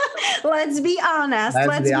 Let's be honest.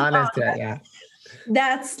 Let's be honest. Yeah.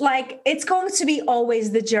 That's like, it's going to be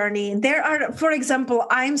always the journey. There are, for example,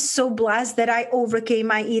 I'm so blessed that I overcame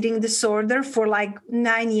my eating disorder for like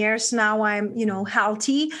 9 years now. I'm,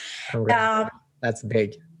 healthy. That's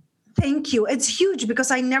big. Thank you. It's huge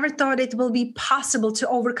because I never thought it will be possible to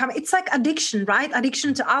overcome. It's like addiction, right?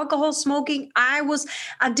 Addiction to alcohol, smoking. I was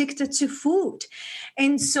addicted to food.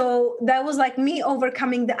 And so that was like me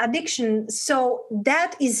overcoming the addiction. So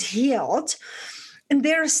that is healed. And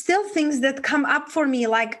there are still things that come up for me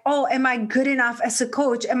like, oh, am I good enough as a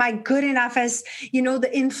coach? Am I good enough as, the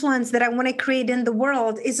influence that I want to create in the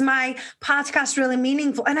world? Is my podcast really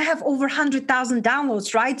meaningful? And I have over 100,000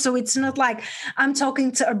 downloads, right? So it's not like I'm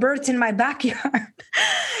talking to a bird in my backyard.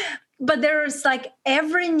 But there's like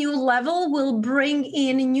every new level will bring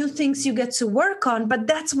in new things you get to work on. But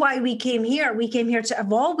that's why we came here. We came here to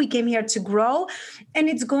evolve. We came here to grow. And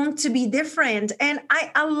it's going to be different. And I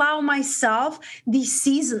allow myself these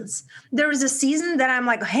seasons. There is a season that I'm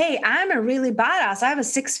like, hey, I'm a really badass. I have a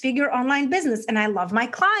 6-figure online business and I love my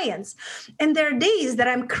clients. And there are days that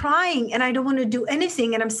I'm crying and I don't want to do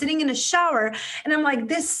anything. And I'm sitting in a shower and I'm like,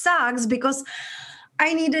 this sucks because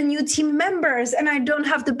I need a new team members and I don't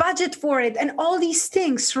have the budget for it, and all these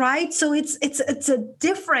things, right? So it's a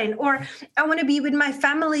different, or I want to be with my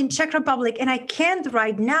family in Czech Republic and I can't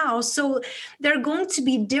right now. So there are going to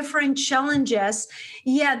be different challenges.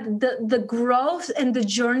 Yet the growth and the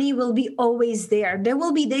journey will be always there. There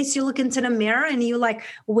will be days you look into the mirror and you like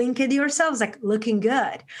wink at yourselves, like looking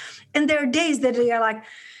good. And there are days that you're like,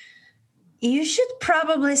 you should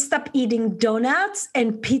probably stop eating donuts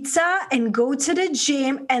and pizza and go to the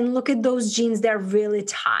gym and look at those jeans. They're really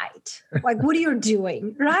tight. Like, what are you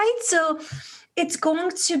doing? Right? So it's going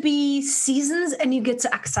to be seasons and you get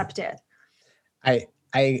to accept it. I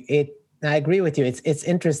agree with you. It's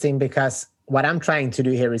interesting because what I'm trying to do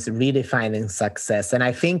here is redefining success. And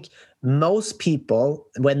I think most people,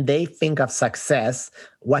 when they think of success,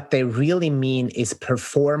 what they really mean is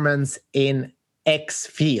performance in X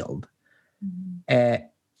field.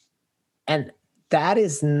 And that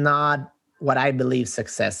is not what I believe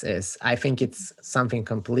success is. I think it's something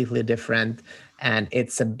completely different. And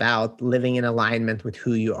it's about living in alignment with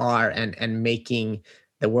who you are and making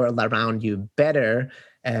the world around you better.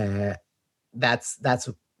 That's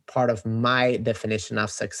part of my definition of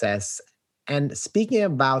success. And speaking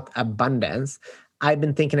about abundance, I've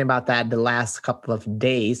been thinking about that the last couple of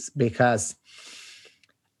days because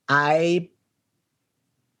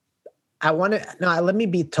let me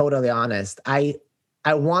be totally honest. I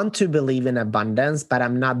want to believe in abundance, but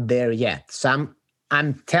I'm not there yet. So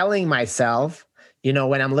I'm telling myself,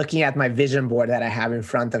 when I'm looking at my vision board that I have in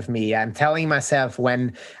front of me, I'm telling myself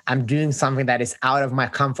when I'm doing something that is out of my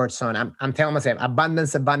comfort zone, I'm telling myself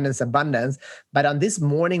abundance, abundance, abundance. But on these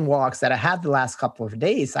morning walks that I had the last couple of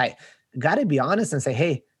days, I got to be honest and say,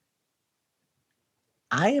 hey,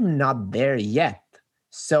 I am not there yet.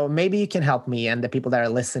 So maybe you can help me and the people that are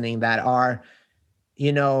listening that are,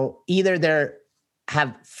 either they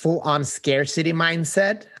have full on scarcity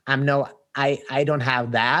mindset. I don't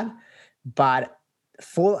have that, but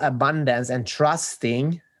full abundance and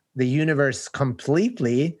trusting the universe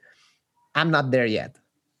completely, I'm not there yet.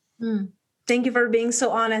 Thank you for being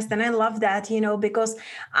so honest. And I love that, because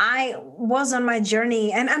I was on my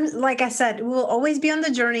journey, and I'm, like I said, we'll always be on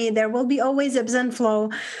the journey. There will be always ebbs and flow.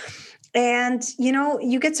 And,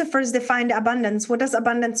 you get to first define abundance. What does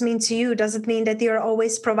abundance mean to you? Does it mean that you're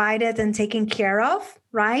always provided and taken care of?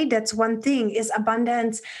 Right? That's one thing. Is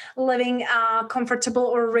abundance living a comfortable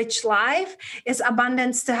or rich life? Is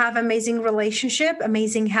abundance to have amazing relationship,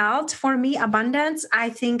 amazing health? For me, abundance, I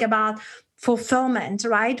think about fulfillment,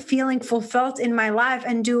 right? Feeling fulfilled in my life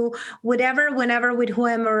and do whatever, whenever, with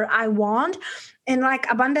whoever I want. And like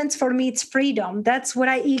abundance for me, it's freedom. That's what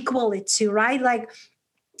I equal it to, right? Like,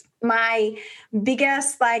 my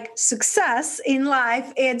biggest success in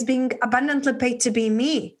life is being abundantly paid to be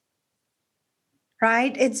me,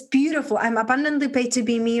 right? It's beautiful. I'm abundantly paid to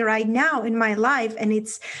be me right now in my life, and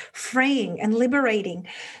it's freeing and liberating.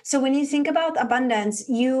 So when you think about abundance,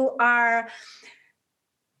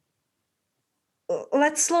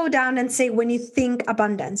 let's slow down and say, when you think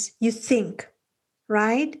abundance, you think,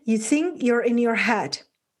 right? You think, you're in your head.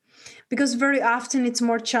 Because very often it's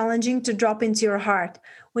more challenging to drop into your heart.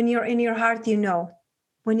 When you're in your heart, you know.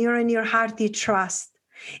 When you're in your heart, you trust.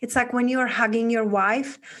 It's like when you're hugging your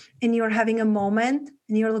wife and you're having a moment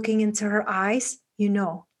and you're looking into her eyes, you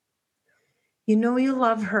know. You know you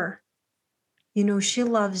love her. You know she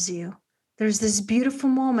loves you. There's this beautiful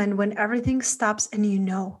moment when everything stops and you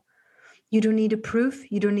know. You don't need a proof.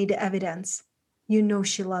 You don't need the evidence. You know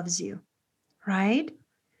she loves you, right?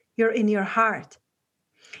 You're in your heart.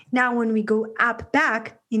 Now, when we go up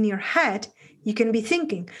back in your head, you can be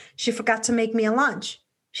thinking, she forgot to make me a lunch.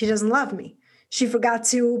 She doesn't love me. She forgot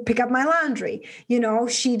to pick up my laundry.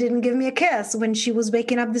 She didn't give me a kiss when she was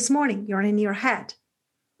waking up this morning. You're in your head.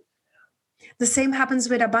 The same happens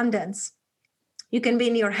with abundance. You can be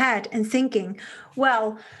in your head and thinking,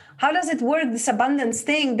 well, how does it work, this abundance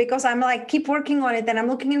thing? Because I'm keep working on it and I'm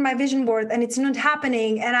looking in my vision board and it's not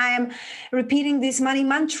happening. And I am repeating these money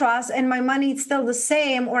mantras and my money is still the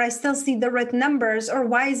same, or I still see the red numbers, or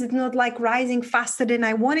why is it not rising faster than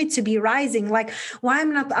I want it to be rising? Why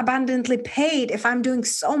I'm not abundantly paid if I'm doing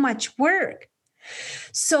so much work?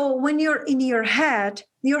 So when you're in your head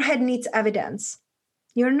needs evidence.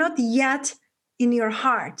 You're not yet in your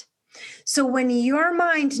heart. So when your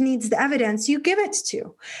mind needs the evidence, you give it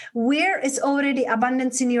to. Where is already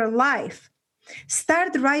abundance in your life?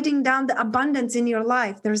 Start writing down the abundance in your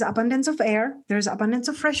life. There's abundance of air. There's abundance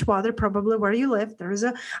of fresh water, probably where you live. There's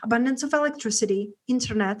an abundance of electricity,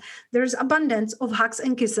 internet. There's abundance of hugs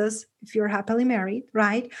and kisses if you're happily married,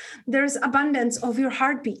 right? There's abundance of your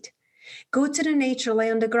heartbeat. Go to the nature, lay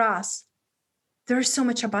on the grass. There's so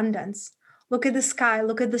much abundance. Look at the sky.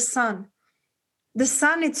 Look at the sun. The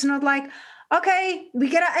sun, it's not like, okay, we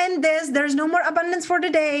gotta end this. There's no more abundance for the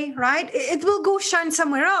day, right? It will go shine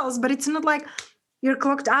somewhere else, but it's not like you're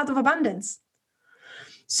clocked out of abundance.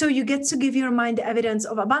 So you get to give your mind evidence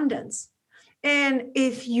of abundance. And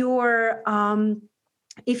if your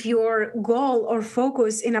goal or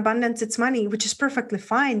focus in abundance, it's money, which is perfectly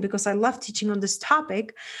fine because I love teaching on this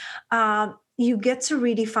topic, you get to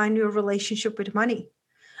redefine your relationship with money.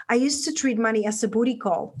 I used to treat money as a booty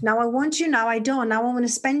call. Now I want you, now I don't. Now I want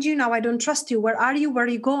to spend you, now I don't trust you. Where are you? Where are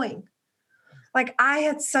you going? Like I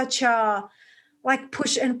had such a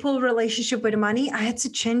push and pull relationship with money. I had to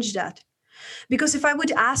change that. Because if I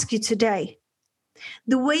would ask you today,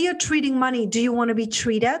 the way you're treating money, do you want to be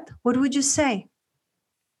treated? What would you say?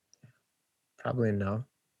 Probably no.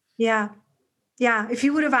 Yeah. If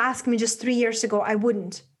you would have asked me just 3 years ago, I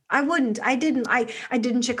wouldn't. I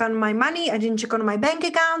didn't check on my money. I didn't check on my bank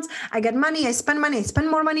accounts. I get money. I spend money. I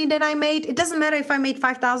spend more money than I made. It doesn't matter if I made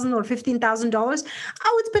 $5,000 or $15,000.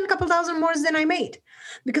 I would spend a couple thousand more than I made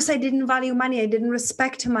because I didn't value money. I didn't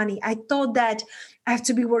respect money. I thought that I have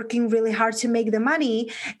to be working really hard to make the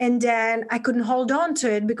money. And then I couldn't hold on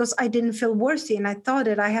to it because I didn't feel worthy. And I thought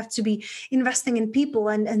that I have to be investing in people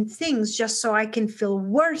and things just so I can feel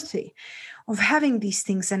worthy of having these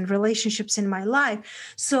things and relationships in my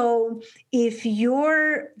life. So if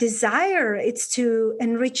your desire is to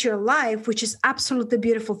enrich your life, which is absolutely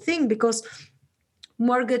beautiful thing, because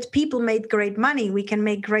more good people made great money, we can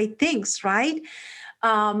make great things, right?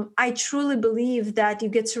 I truly believe that you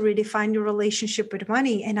get to redefine your relationship with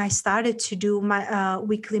money. And I started to do my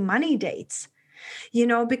weekly money dates.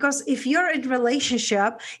 Because if you're in a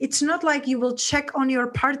relationship, it's not like you will check on your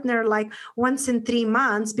partner like once in 3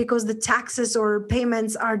 months because the taxes or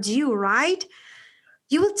payments are due, right?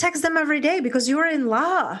 You will text them every day because you're in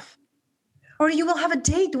love. Or you will have a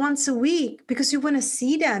date once a week because you want to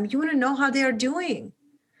see them. You want to know how they are doing.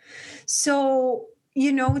 So,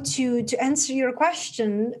 to answer your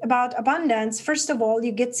question about abundance, first of all,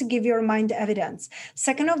 you get to give your mind evidence.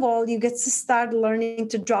 Second of all, you get to start learning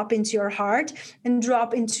to drop into your heart and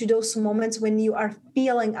drop into those moments when you are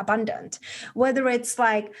feeling abundant, whether it's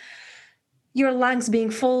like your lungs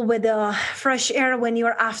being full with fresh air when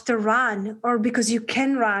you're after run, or because you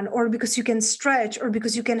can run, or because you can stretch, or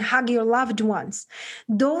because you can hug your loved ones.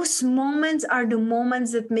 Those moments are the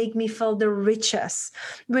moments that make me feel the richest.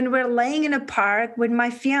 When we're laying in a park with my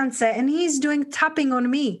fiance and he's doing tapping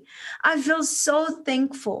on me, I feel so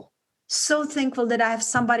thankful that I have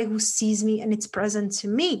somebody who sees me and it's present to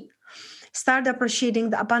me. Start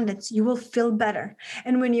appreciating the abundance. You will feel better.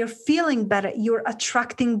 And when you're feeling better, you're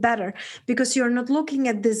attracting better because you're not looking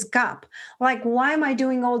at this gap. Like, why am I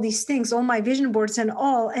doing all these things, all my vision boards and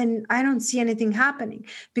all, and I don't see anything happening?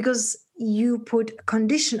 Because you put a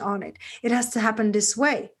condition on it. It has to happen this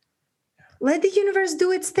way. Let the universe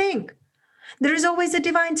do its thing. There is always a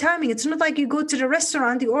divine timing. It's not like you go to the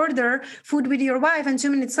restaurant, you order food with your wife, and 2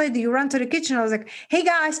 minutes later you run to the kitchen. I was like, hey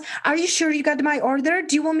guys, are you sure you got my order?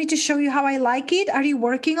 Do you want me to show you how I like it? Are you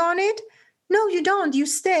working on it? No, you don't. You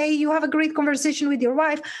stay, you have a great conversation with your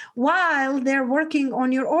wife while they're working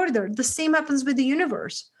on your order. The same happens with the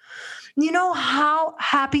universe. You know how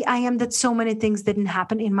happy I am that so many things didn't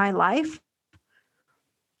happen in my life?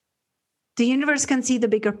 The universe can see the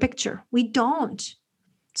bigger picture. We don't.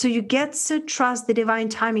 So you get to trust the divine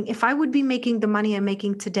timing. If I would be making the money I'm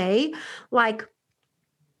making today, like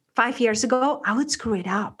 5 years ago, I would screw it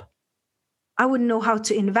up. I wouldn't know how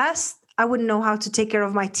to invest. I wouldn't know how to take care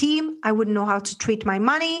of my team. I wouldn't know how to treat my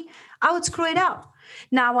money. I would screw it up.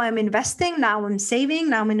 Now I'm investing. Now I'm saving.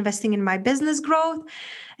 Now I'm investing in my business growth.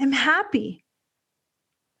 I'm happy.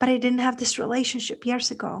 But I didn't have this relationship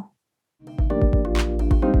years ago.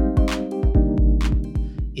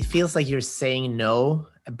 It feels like you're saying no,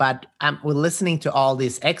 but we're listening to all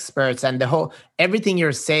these experts and everything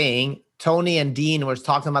you're saying. Tony and Dean were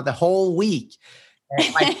talking about the whole week.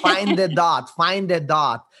 Like find the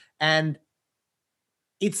dot. And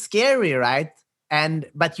it's scary, right?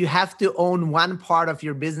 But you have to own one part of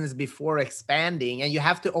your business before expanding, and you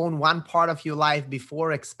have to own one part of your life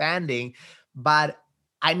before expanding. But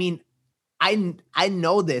I mean, I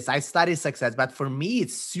know this. I study success, but for me,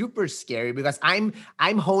 it's super scary because I'm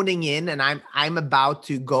honing in and I'm about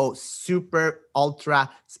to go super ultra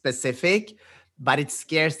specific, but it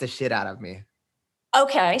scares the shit out of me.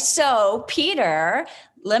 Okay, so Peter,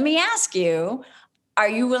 let me ask you, are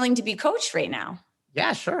you willing to be coached right now?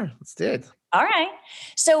 Yeah, sure. Let's do it. All right.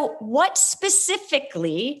 So what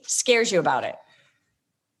specifically scares you about it?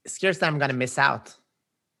 It scares that I'm going to miss out.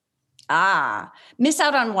 Miss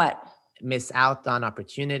out on what? Miss out on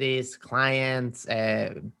opportunities, clients,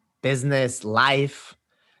 business, life.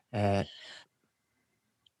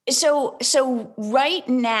 So right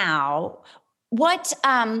now, what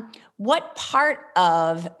part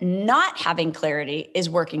of not having clarity is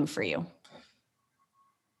working for you?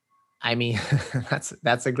 I mean,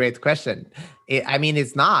 that's a great question.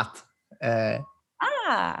 It's not.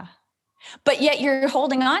 But yet you're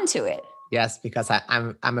holding on to it. Yes, because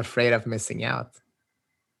I'm afraid of missing out.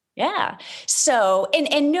 Yeah. So,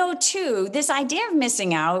 and no, too, this idea of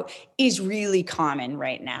missing out is really common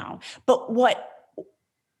right now. But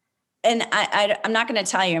I'm not going to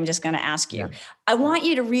tell you, I'm just going to ask you. Yeah. I want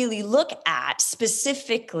you to really look at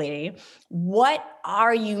specifically, what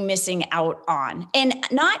are you missing out on? And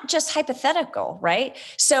not just hypothetical, right?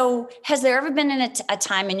 So has there ever been a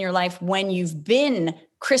time in your life when you've been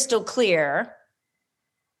crystal clear?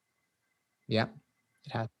 Yeah,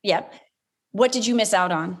 it has. Yep. What did you miss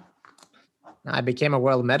out on? I became a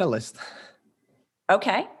world medalist.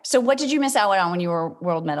 Okay. So what did you miss out on when you were a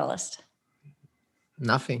world medalist?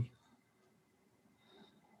 Nothing.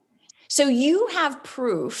 So you have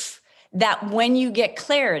proof that when you get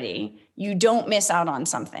clarity, you don't miss out on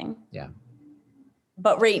something. Yeah.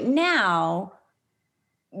 But right now,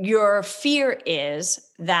 your fear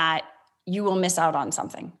is that you will miss out on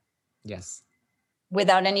something. Yes.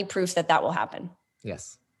 Without any proof that will happen.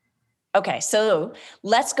 Yes. Okay, so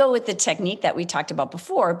let's go with the technique that we talked about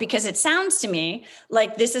before, because it sounds to me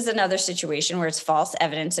like this is another situation where it's false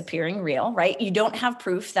evidence appearing real, right? You don't have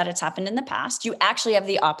proof that it's happened in the past. You actually have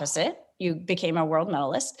the opposite. You became a world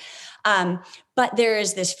medalist. But there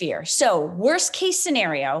is this fear. So worst case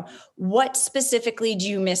scenario, what specifically do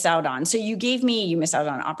you miss out on? So you miss out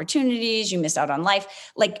on opportunities, you miss out on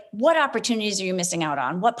life. Like, what opportunities are you missing out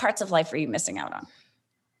on? What parts of life are you missing out on?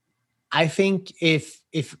 I think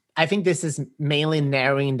I think this is mainly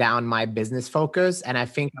narrowing down my business focus, and I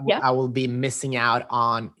think I will be missing out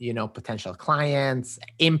on, potential clients,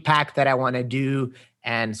 impact that I want to do,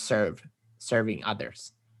 and serving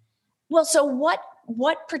others. Well, so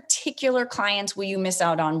what particular clients will you miss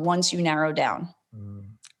out on once you narrow down?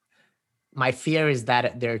 My fear is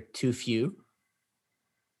that there are too few.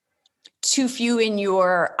 Too few in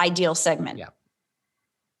your ideal segment. Yeah.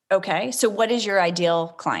 Okay. So what is your ideal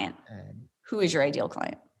client? Who is your ideal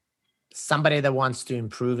client? Somebody that wants to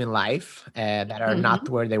improve in life, that are not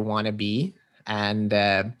where they want to be, and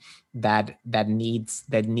that needs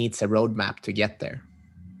a roadmap to get there.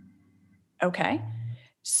 Okay.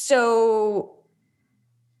 So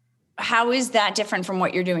how is that different from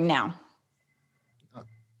what you're doing now?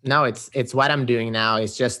 No, it's what I'm doing now.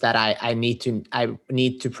 It's just that I need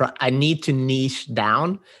to niche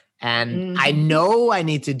down, and I know I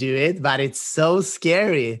need to do it, but it's so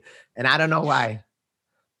scary, and I don't know why.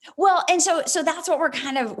 Well, and so that's what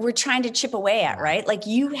we're trying to chip away at, right? Like,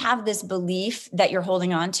 you have this belief that you're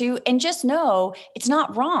holding on to, and just know it's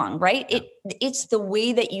not wrong, right? It's the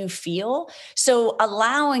way that you feel. So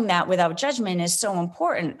allowing that without judgment is so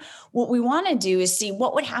important. What we want to do is see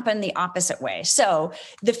what would happen the opposite way. So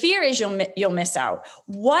the fear is you'll miss out.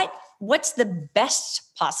 What's the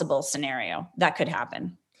best possible scenario that could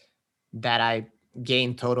happen? That I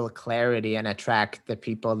gain total clarity and attract the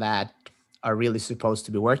people that are really supposed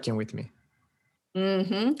to be working with me.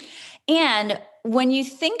 And when you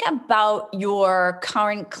think about your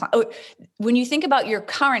current client,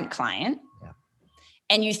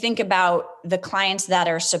 and you think about the clients that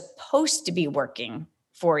are supposed to be working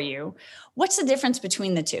for you, what's the difference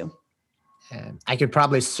between the two? I could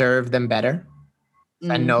probably serve them better.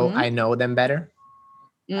 I know them better.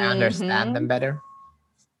 I understand them better.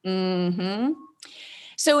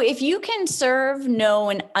 So if you can serve,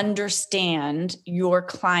 know, and understand your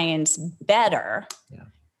clients better,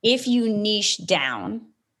 if you niche down,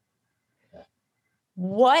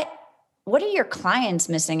 what are your clients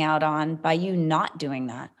missing out on by you not doing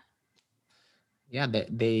that? Yeah,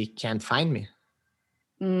 they can't find me.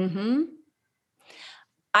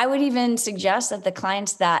 I would even suggest that the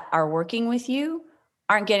clients that are working with you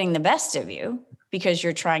aren't getting the best of you because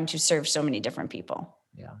you're trying to serve so many different people.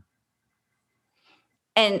 Yeah.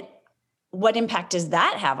 And what impact does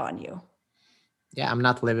that have on you? Yeah, I'm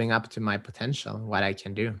not living up to my potential, what I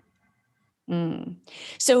can do.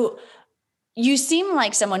 So you seem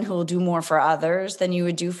like someone who will do more for others than you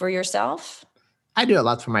would do for yourself. I do a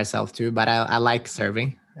lot for myself too, but I like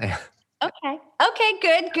serving. Okay,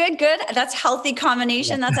 good. That's a healthy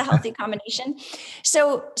combination. That's a healthy combination.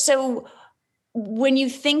 So when you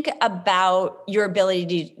think about your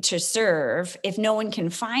ability to serve, if no one can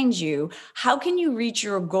find you, how can you reach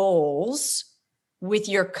your goals with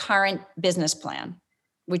your current business plan,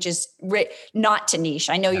 which is not to niche?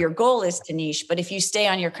 I know your goal is to niche, but if you stay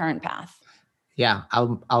on your current path. yeah,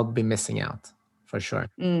 I'll be missing out for sure.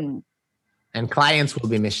 Mm. And clients will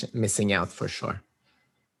be missing out for sure.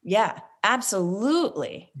 Yeah,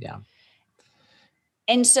 absolutely. Yeah.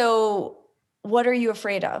 And so what are you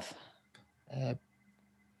afraid of?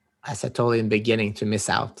 As I told you in the beginning, to miss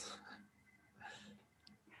out.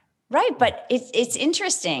 Right. But it's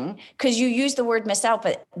interesting because you use the word miss out,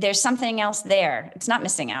 but there's something else there. It's not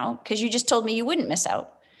missing out because you just told me you wouldn't miss out.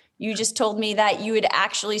 You just told me that you would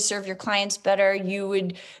actually serve your clients better. You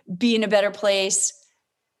would be in a better place.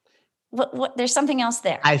 What there's something else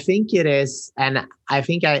there. I think it is. And I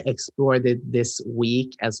think I explored it this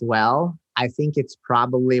week as well. I think it's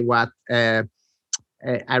probably what I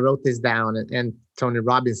wrote this down, and Tony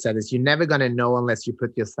Robbins said is, you're never going to know unless you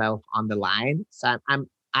put yourself on the line. So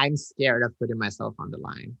I'm scared of putting myself on the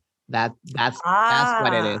line. That's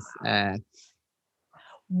what it is.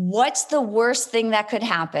 What's the worst thing that could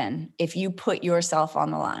happen if you put yourself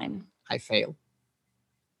on the line? I fail.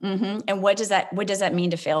 Mm-hmm. And what does that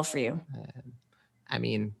mean to fail for you? I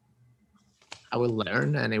mean, I will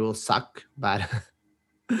learn and it will suck, but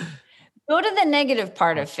go to the negative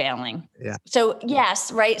part of failing. Yeah. So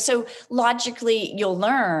yes, right. So logically you'll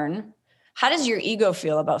learn. How does your ego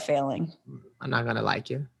feel about failing? I'm not going to like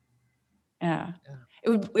you. Yeah.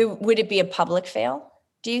 Would it be a public fail,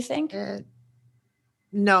 do you think?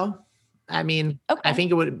 No. I mean, okay. I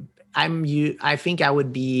think it would, I think I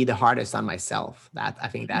would be the hardest on myself.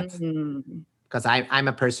 Because I'm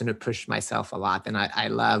a person who pushed myself a lot, and I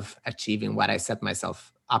love achieving what I set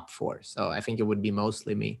myself up for. So I think it would be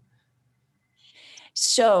mostly me.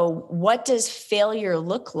 So what does failure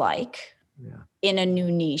look like in a new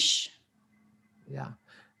niche? Yeah.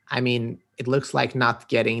 I mean, it looks like not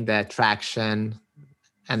getting the traction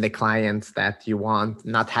and the clients that you want,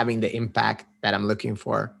 not having the impact that I'm looking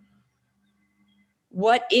for.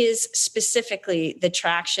 What is specifically the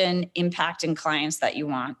traction, impact, and clients that you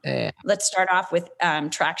want? Let's start off with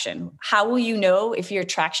traction. How will you know if your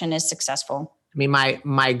traction is successful? I mean,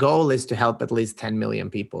 my goal is to help at least 10 million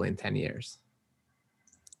people in 10 years.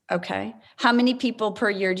 Okay. How many people per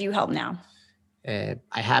year do you help now? I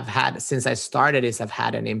have had, since I started this, I've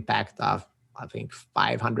had an impact of, I think,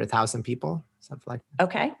 500,000 people, something like that.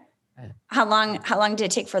 Okay. How long did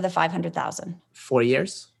it take for the 500,000? 4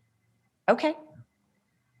 years. Okay.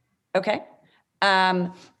 Okay.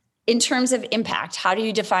 In terms of impact, how do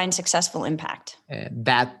you define successful impact?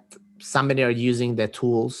 That somebody are using the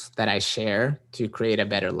tools that I share to create a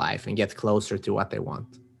better life and get closer to what they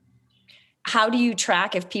want. How do you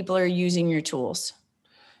track if people are using your tools?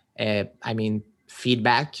 I mean,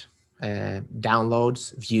 feedback,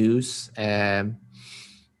 downloads, views,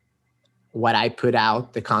 what I put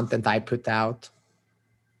out, the content I put out.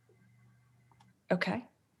 Okay.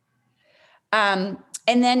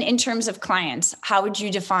 And then in terms of clients, how will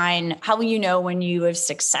you know when you have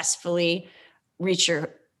successfully reached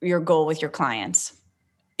your goal with your clients?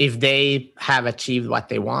 If they have achieved what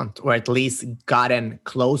they want, or at least gotten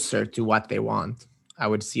closer to what they want, I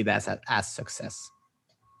would see that as success.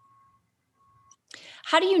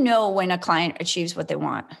 How do you know when a client achieves what they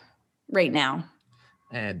want right now?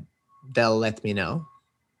 And they'll let me know.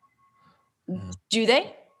 Do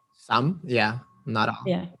they? Some, yeah, not all.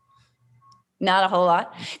 Yeah. Not a whole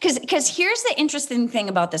lot. Because here's the interesting thing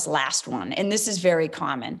about this last one, and this is very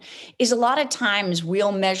common, is a lot of times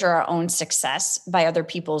we'll measure our own success by other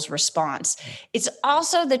people's response. It's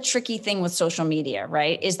also the tricky thing with social media,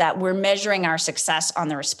 right? Is that we're measuring our success on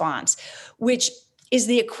the response, which is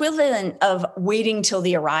the equivalent of waiting till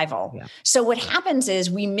the arrival. Yeah. So what happens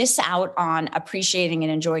is we miss out on appreciating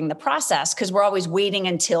and enjoying the process because we're always waiting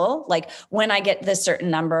until, like, when I get this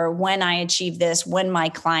certain number, when I achieve this, when my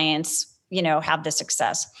clients have the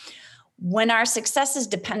success. When our success is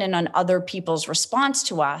dependent on other people's response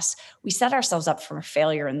to us, we set ourselves up for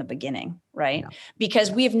failure in the beginning, right? Yeah. Because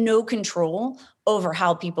we have no control over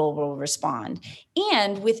how people will respond.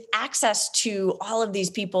 And with access to all of these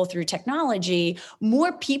people through technology,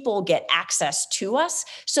 more people get access to us.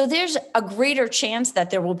 So there's a greater chance that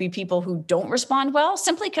there will be people who don't respond well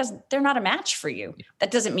simply because they're not a match for you. Yeah. That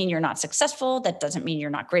doesn't mean you're not successful. That doesn't mean you're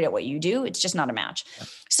not great at what you do. It's just not a match. Yeah.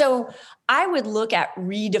 So I would look at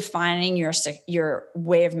redefining your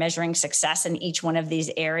way of measuring success in each one of these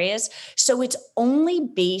areas. So it's only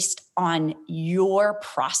based on your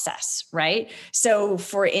process, right? So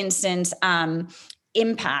for instance,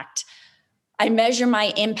 impact. I measure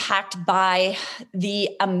my impact by the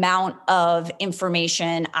amount of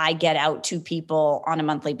information I get out to people on a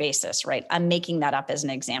monthly basis, right? I'm making that up as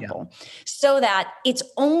an example. Yeah. So that it's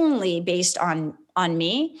only based on on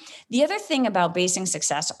me. The other thing about basing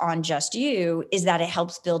success on just you is that it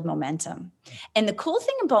helps build momentum. And the cool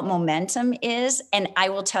thing about momentum is, and I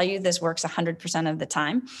will tell you this works 100% of the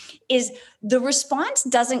time, is the response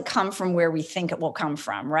doesn't come from where we think it will come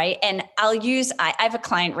from, right? And I have a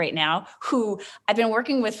client right now who I've been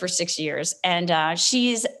working with for 6 years, and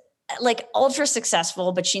she's like ultra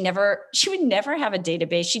successful, but she would never have a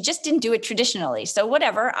database. She just didn't do it traditionally. So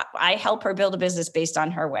whatever, I help her build a business based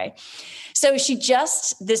on her way. So she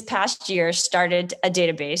just this past year started a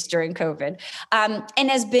database during COVID, and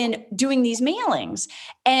has been doing these mailings.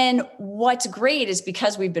 And what's great is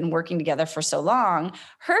because we've been working together for so long,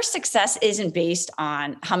 her success isn't based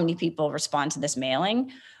on how many people respond to this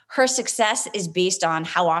mailing. Her success is based on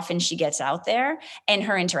how often she gets out there and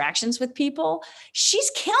her interactions with people.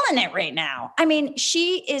 She's killing it right now. I mean,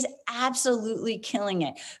 she is absolutely killing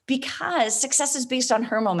it because success is based on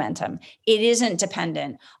her momentum. It isn't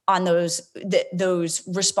dependent on those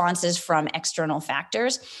responses from external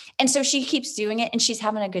factors. And so she keeps doing it and she's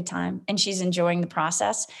having a good time and she's enjoying the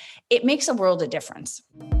process. It makes a world of difference.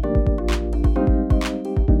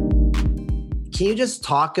 Can you just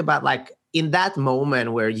talk about like, in that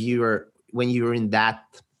moment when you're in that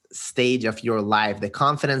stage of your life, the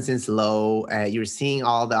confidence is low, you're seeing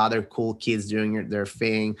all the other cool kids doing their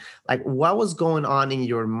thing. Like, what was going on in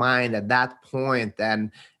your mind at that point, and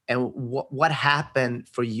what happened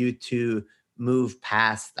for you to move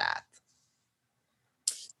past that?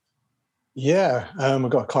 Yeah, I've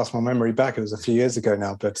got to cast my memory back. It was a few years ago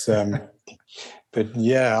now, but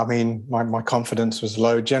yeah, I mean, my confidence was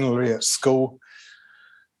low. Generally at school,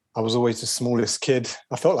 I was always the smallest kid.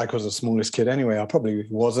 I felt like I was the smallest kid anyway. I probably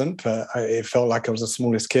wasn't, but it felt like I was the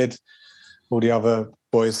smallest kid. All the other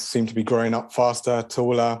boys seemed to be growing up faster,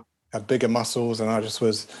 taller, had bigger muscles, and I just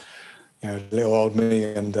was, little old me.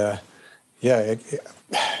 And it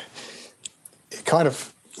kind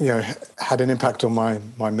of, had an impact on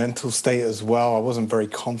my mental state as well. I wasn't very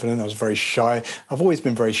confident. I was very shy. I've always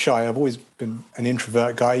been very shy. I've always been an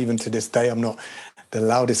introvert guy. Even to this day, I'm not the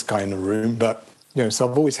loudest guy in the room, but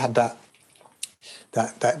so I've always had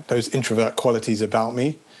those introvert qualities about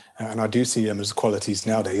me, and I do see them as qualities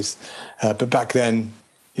nowadays. But back then,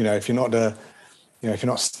 if you're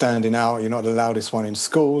not standing out, you're not the loudest one in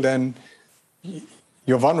school, then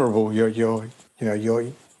you're vulnerable. Your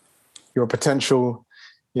potential,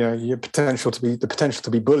 the potential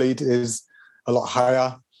to be bullied is a lot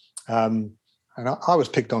higher. And I was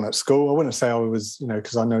picked on at school. I wouldn't say I was,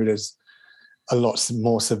 because I know there's a lot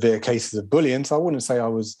more severe cases of bullying. So I wouldn't say I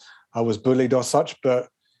was bullied or such, but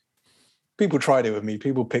people tried it with me.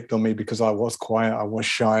 People picked on me because I was quiet, I was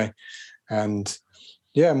shy. And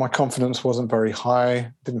yeah, my confidence wasn't very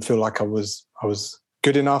high. Didn't feel like I was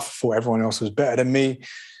good enough. Thought everyone else was better than me.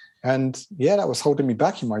 And yeah, that was holding me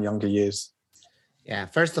back in my younger years. Yeah,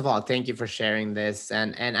 first of all, thank you for sharing this.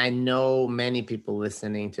 And I know many people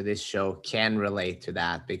listening to this show can relate to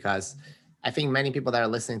that, because I think many people that are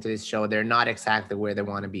listening to this show, they're not exactly where they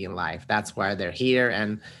want to be in life. That's why they're here.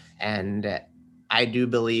 And I do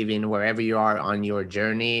believe in wherever you are on your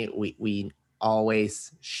journey, we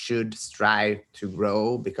always should strive to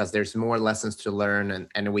grow, because there's more lessons to learn,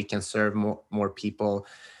 and we can serve more people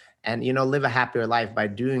and, live a happier life by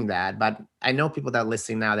doing that. But I know people that are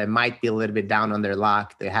listening now that might be a little bit down on their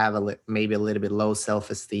luck. They have maybe a little bit low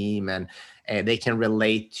self-esteem, and they can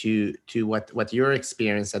relate to what your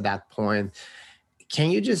experience at that point.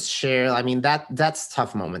 Can you just share? I mean, that's a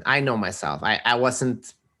tough moment. I know myself. I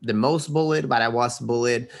wasn't the most bullied, but I was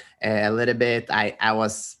bullied a little bit. I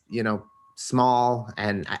was, small,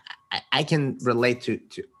 and I can relate to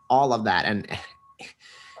all of that. And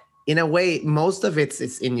in a way, most of it's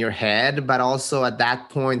in your head, but also at that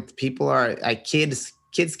point, people are like kids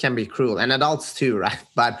can be cruel, and adults too, right?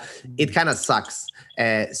 But it kind of sucks.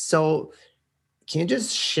 So can you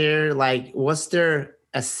just share, like, was there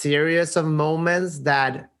a series of moments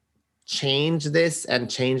that changed this and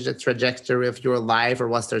changed the trajectory of your life, or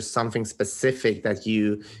was there something specific that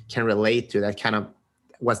you can relate to that kind of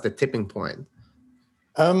was the tipping point?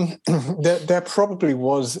 There probably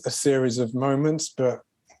was a series of moments, but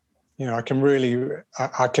I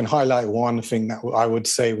can highlight one thing that I would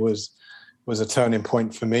say was a turning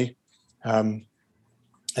point for me, and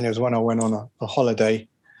it was when I went on a holiday.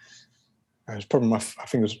 It was probably I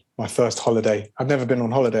think it was my first holiday. I'd never been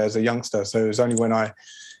on holiday as a youngster, so it was only when I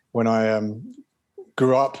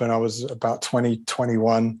grew up, and I was about 20,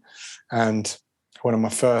 21, and went on my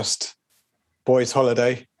first boys'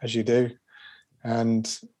 holiday, as you do. And,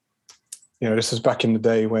 this was back in the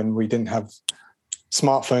day when we didn't have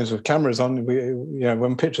smartphones with cameras on.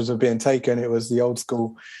 When pictures were being taken, it was the old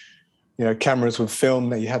school, cameras with film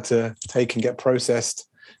that you had to take and get processed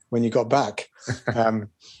when you got back.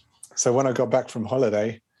 So when I got back from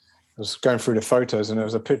holiday, I was going through the photos and there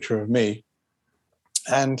was a picture of me.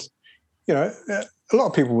 And, a lot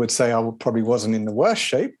of people would say I probably wasn't in the worst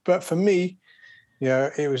shape, but for me,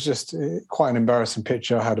 it was just quite an embarrassing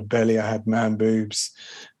picture. I had a belly, I had man boobs.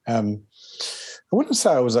 I wouldn't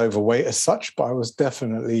say I was overweight as such, but I was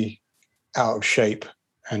definitely out of shape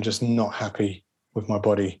and just not happy with my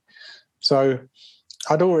body. So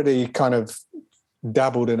I'd already kind of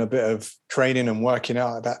dabbled in a bit of training and working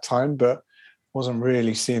out at that time, but wasn't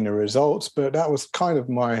really seeing the results. But that was kind of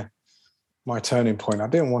my turning point. I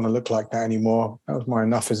didn't want to look like that anymore. That was my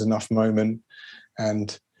enough is enough moment.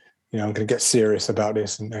 And, I'm going to get serious about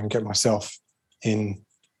this and get myself in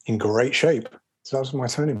great shape. So that was my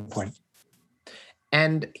turning point.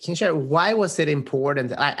 And can you share, why was it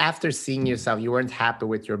important, after seeing yourself, you weren't happy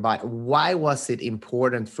with your body. Why was it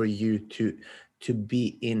important for you to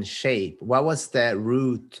be in shape? What was the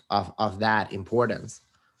root of that importance?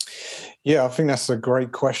 Yeah, I think that's a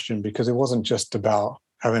great question, because it wasn't just about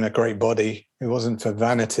having a great body. It wasn't for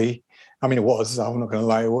vanity. I mean, it was, I'm not going to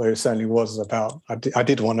lie, it certainly was about, I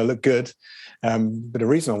did want to look good. But the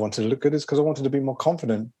reason I wanted to look good is because I wanted to be more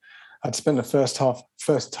confident. I'd spent the first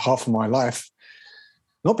half of my life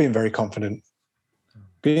not being very confident,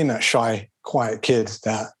 being that shy, quiet kid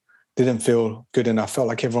that didn't feel good enough, felt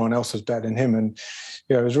like everyone else was better than him. And,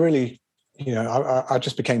 it was really, I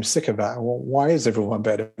just became sick of that. Well, why is everyone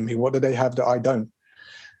better than me? What do they have that I don't?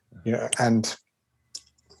 And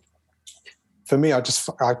for me, I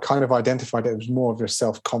kind of identified it as more of a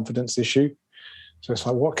self-confidence issue. So it's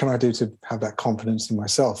like, what can I do to have that confidence in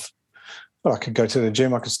myself? Well, I could go to the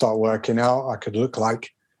gym, I could start working out, I could look like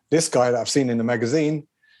this guy that I've seen in the magazine,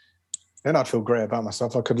 then I'd feel great about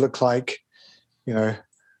myself. I could look like, I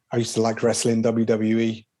used to like wrestling,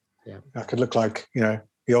 WWE. Yeah. I could look like,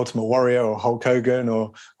 the Ultimate Warrior or Hulk Hogan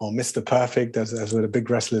or Mr. Perfect, as were the big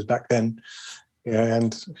wrestlers back then. Yeah,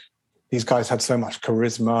 and these guys had so much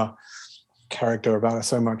charisma, character about it,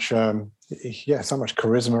 so much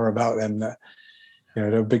charisma about them that, they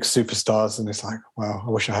were big superstars. And it's like, wow, I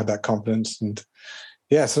wish I had that confidence. And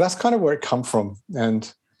yeah, so that's kind of where it come from. And,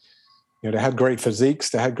 they had great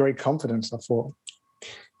physiques, they had great confidence. I thought,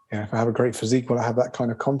 if I have a great physique, will I have that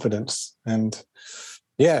kind of confidence? And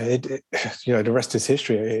yeah, the rest is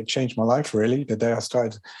history. It changed my life, really. The day I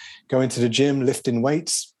started going to the gym, lifting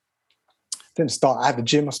weights. Didn't start at the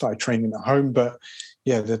gym, I started training at home. But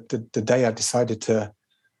yeah, the day I decided to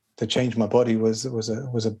change my body was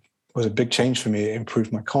a big change for me. It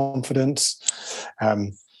improved my confidence.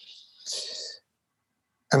 And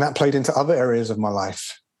that played into other areas of my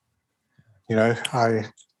life. I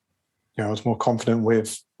was more confident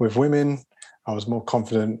with women. I was more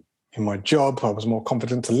confident in my job. I was more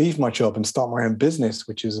confident to leave my job and start my own business,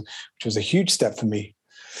 which was a huge step for me.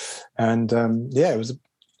 And it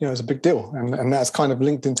was a big deal. And that's kind of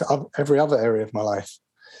linked into every other area of my life,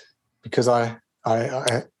 because I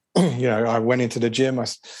went into the gym.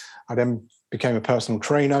 I then became a personal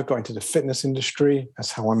trainer, got into the fitness industry.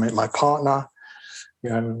 That's how I met my partner,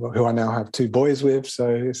 who I now have 2 boys with. So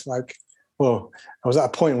it's like, well, I was at a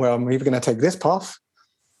point where I'm either going to take this path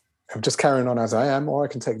of just carrying on as I am, or I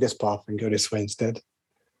can take this path and go this way instead.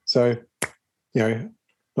 So, I'm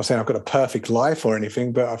not saying I've got a perfect life or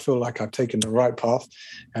anything, but I feel like I've taken the right path,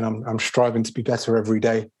 and I'm striving to be better every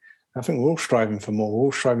day. I think we're all striving for more. We're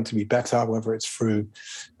all striving to be better, whether it's through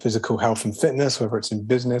physical health and fitness, whether it's in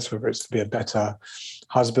business, whether it's to be a better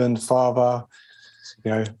husband, father,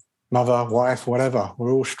 mother, wife, whatever.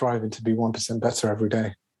 We're all striving to be 1% better every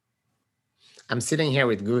day. I'm sitting here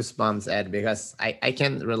with goosebumps, Ed, because I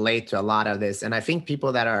can relate to a lot of this. And I think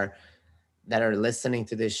people that are listening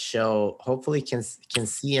to this show hopefully can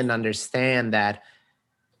see and understand that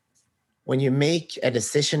when you make a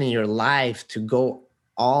decision in your life to go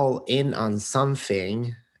all in on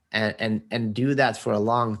something and do that for a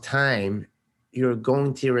long time, you're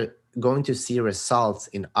going to see results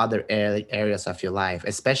in other areas of your life,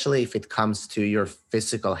 especially if it comes to your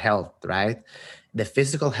physical health, right? The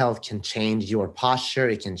physical health can change your posture,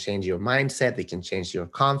 it can change your mindset, it can change your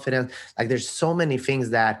confidence. Like, there's so many things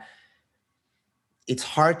that it's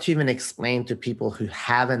hard to even explain to people who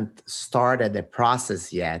haven't started the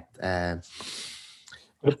process yet. The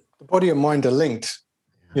body and mind are linked.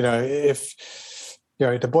 If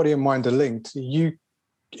the body and mind are linked,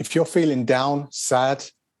 if you're feeling down, sad,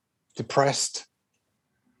 depressed,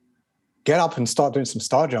 get up and start doing some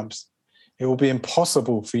star jumps. It will be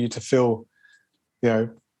impossible for you to feel,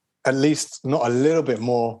 at least not a little bit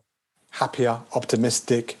more happier,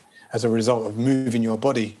 optimistic as a result of moving your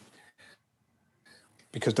body.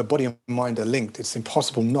 because the body and mind are linked. It's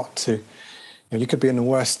impossible not to. You could be in the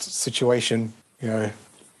worst situation.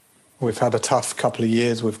 We've had a tough couple of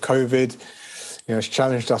years with COVID. It's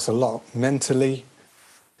challenged us a lot mentally.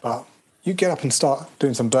 But you get up and start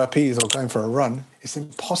doing some burpees or going for a run, it's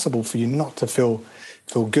impossible for you not to feel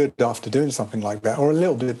good after doing something like that, or a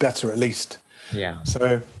little bit better at least. Yeah.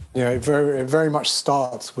 So, it very much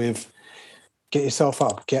starts with get yourself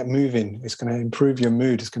up, get moving. It's going to improve your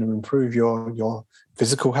mood. It's going to improve your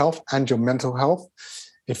physical health and your mental health.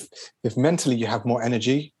 If mentally you have more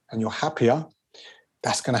energy and you're happier,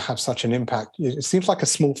 that's going to have such an impact. It seems like a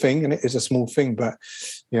small thing, and it is a small thing, but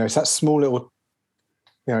it's that small little,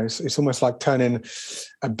 it's almost like turning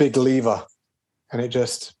a big lever, and it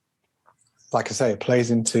just, like I say, it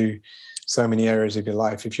plays into so many areas of your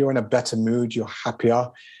life. If you're in a better mood, you're happier,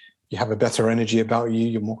 you have a better energy about you,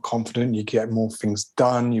 you're more confident, you get more things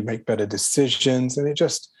done, you make better decisions, and it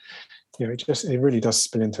really does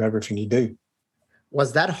spill into everything you do.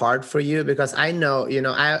 Was that hard for you? Because I know,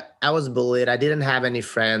 I was bullied. I didn't have any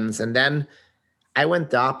friends. And then I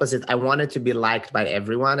went the opposite. I wanted to be liked by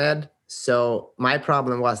everyone, Ed. So my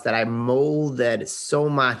problem was that I molded so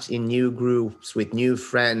much in new groups with new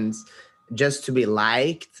friends just to be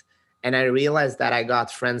liked. And I realized that I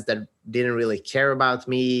got friends that didn't really care about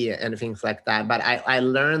me and things like that. But I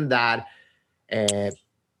learned that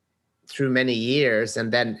through many years,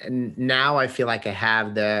 and now I feel like I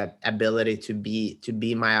have the ability to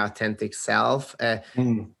be my authentic self. But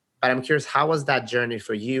I'm curious, how was that journey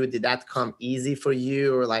for you? Did that come easy for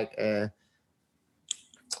you, or like? I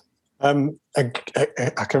can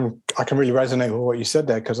really resonate with what you said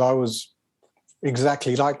there, because I was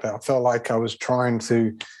exactly like that. I felt like I was trying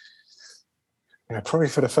to, probably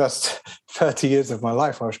for the first 30 years of my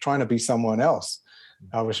life, I was trying to be someone else.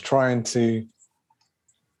 I was trying to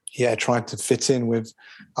fit in with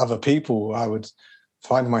other people. I would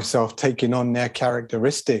find myself taking on their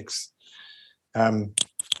characteristics.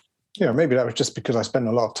 Maybe that was just because I spent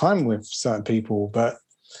a lot of time with certain people, but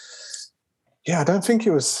I don't think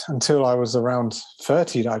it was until I was around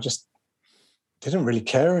 30 that I just didn't really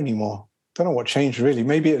care anymore. Don't know what changed really.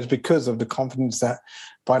 Maybe it was because of the confidence that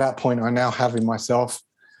by that point I now have in myself,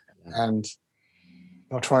 and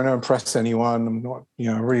not trying to impress anyone. I'm not,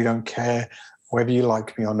 I really don't care whether you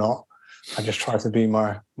like me or not. I just try to be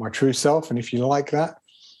my true self. And if you like that,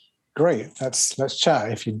 great. Let's chat.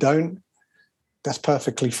 If you don't, that's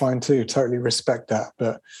perfectly fine too. Totally respect that.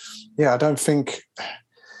 But I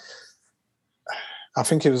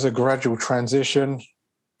think it was a gradual transition.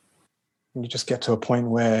 You just get to a point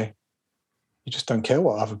where you just don't care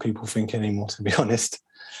what other people think anymore, to be honest.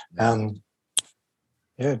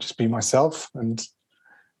 Just be myself. And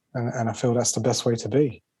I feel that's the best way to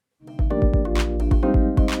be.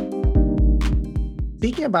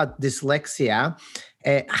 Speaking about dyslexia,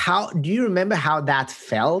 how do you remember how that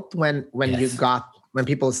felt when yes. when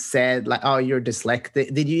people said like, "Oh, you're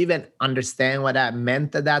dyslexic"? Did you even understand what that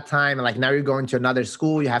meant at that time? Like now you're going to another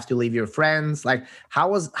school, you have to leave your friends. Like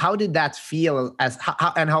how did that feel?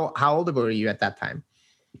 How old were you at that time?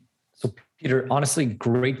 So Peter, honestly,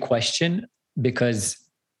 great question, because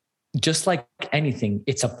just like anything,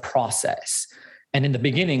 it's a process. And in the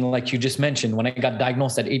beginning, like you just mentioned, when I got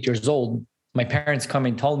diagnosed at 8 years old, my parents come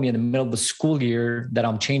and told me in the middle of the school year that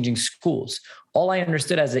I'm changing schools. All I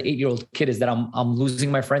understood as an 8-year-old kid is that I'm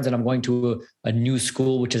losing my friends and I'm going to a new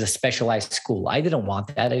school, which is a specialized school. I didn't want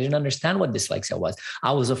that. I didn't understand what dyslexia was.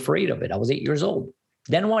 I was afraid of it. I was 8 years old.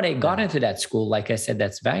 Then when I got into that school, like I said,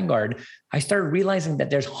 that's Vanguard, I started realizing that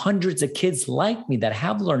there's hundreds of kids like me that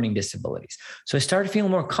have learning disabilities. So I started feeling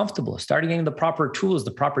more comfortable, started getting the proper tools, the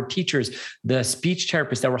proper teachers, the speech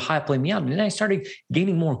therapists that were helping me out. And then I started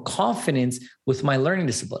gaining more confidence with my learning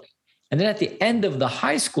disability. And then at the end of the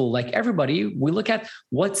high school, like everybody, we look at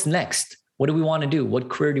what's next. What do we want to do? What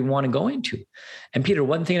career do we want to go into? And Peter,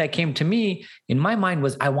 one thing that came to me in my mind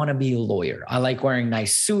was I want to be a lawyer. I like wearing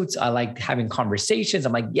nice suits. I like having conversations.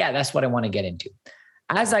 I'm like, yeah, that's what I want to get into.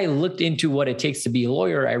 As I looked into what it takes to be a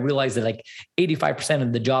lawyer, I realized that like 85%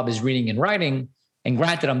 of the job is reading and writing. And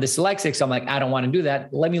granted, I'm dyslexic, so I'm like, I don't want to do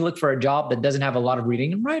that. Let me look for a job that doesn't have a lot of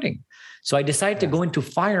reading and writing. So I decided to go into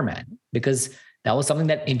fireman because that was something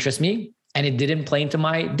that interests me and it didn't play into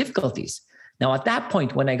my difficulties. Now, at that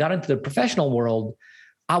point, when I got into the professional world,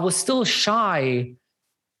 I was still shy.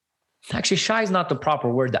 Actually, shy is not the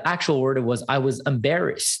proper word. The actual word was I was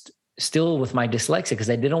embarrassed still with my dyslexia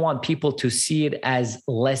because I didn't want people to see it as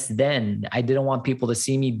less than. I didn't want people to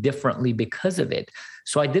see me differently because of it.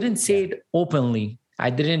 So I didn't say it openly.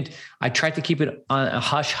 I tried to keep it on a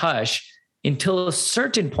hush hush until a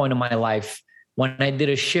certain point in my life when I did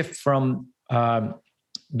a shift from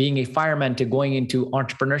being a fireman to going into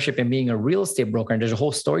entrepreneurship and being a real estate broker. And there's a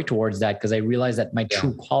whole story towards that, because I realized that my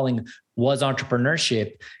true calling was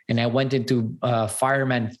entrepreneurship. And I went into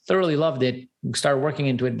fireman, thoroughly loved it, started working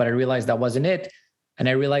into it, but I realized that wasn't it. And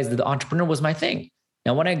I realized that the entrepreneur was my thing.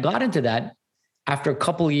 Now, when I got into that, after a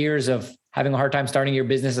couple of years of having a hard time starting your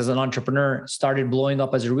business as an entrepreneur, started blowing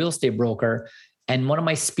up as a real estate broker. And one of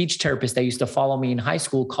my speech therapists that used to follow me in high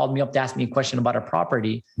school called me up to ask me a question about a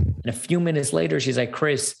property. And a few minutes later, she's like,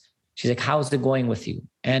 Chris, she's like, how's it going with you?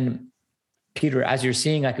 And Peter, as you're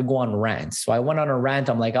seeing, I could go on rants. So I went on a rant.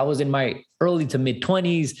 I'm like, I was in my early to mid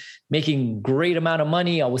 20s, making great amount of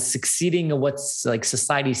money. I was succeeding at what's like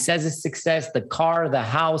society says is success, the car, the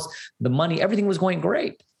house, the money, everything was going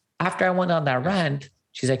great. After I went on that rant,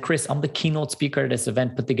 she's like, Chris, I'm the keynote speaker at this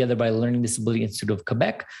event put together by Learning Disability Institute of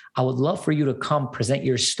Quebec. I would love for you to come present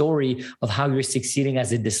your story of how you're succeeding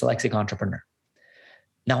as a dyslexic entrepreneur.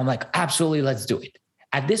 Now I'm like, absolutely, let's do it.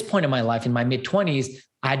 At this point in my life, in my mid 20s,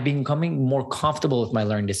 I'd been becoming more comfortable with my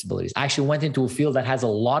learning disabilities. I actually went into a field that has a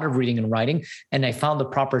lot of reading and writing, and I found the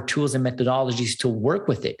proper tools and methodologies to work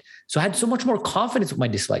with it. So I had so much more confidence with my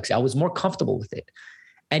dyslexia. I was more comfortable with it.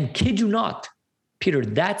 And kid you not, Peter,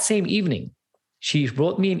 that same evening, she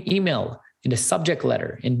wrote me an email in a subject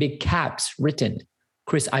letter in big caps written,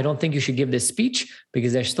 Chris, I don't think you should give this speech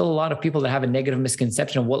because there's still a lot of people that have a negative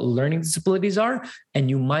misconception of what learning disabilities are,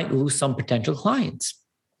 and you might lose some potential clients.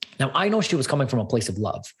 Now, I know she was coming from a place of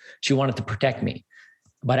love. She wanted to protect me.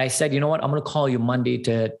 But I said, you know what? I'm going to call you Monday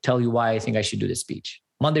to tell you why I think I should do this speech.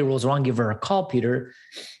 Monday rolls around, give her a call, Peter.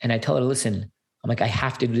 And I tell her, listen, I'm like, I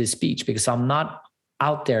have to do this speech because I'm not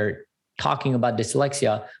out there talking about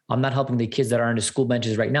dyslexia. I'm not helping the kids that are on the school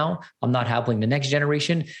benches right now. I'm not helping the next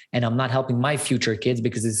generation. And I'm not helping my future kids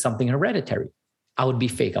because it's something hereditary. I would be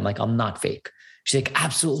fake. I'm like, I'm not fake. She's like,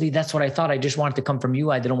 absolutely. That's what I thought. I just wanted to come from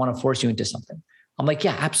you. I didn't want to force you into something. I'm like,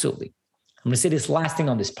 yeah, absolutely. I'm going to say this last thing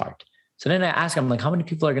on this part. So then I ask her, I'm like, how many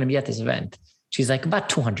people are going to be at this event? She's like, about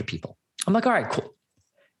 200 people. I'm like, all right, cool.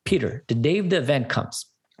 Peter, the day of the event comes,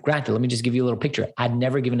 granted, let me just give you a little picture. I'd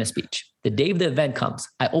never given a speech. The day of the event comes,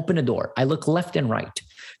 I open a door. I look left and right.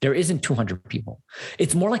 There isn't 200 people.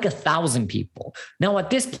 It's more like 1,000 people. Now, at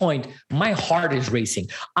this point, my heart is racing.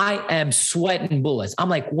 I am sweating bullets. I'm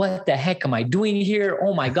like, what the heck am I doing here?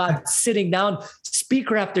 Oh my God, sitting down,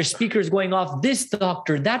 speaker after speaker is going off. This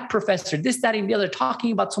doctor, that professor, this, that, and the other,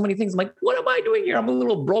 talking about so many things. I'm like, what am I doing here? I'm a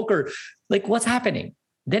little broker. Like, what's happening?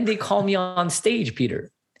 Then they call me on stage, Peter.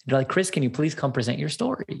 They're like, Chris, can you please come present your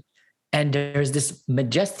story? And there's this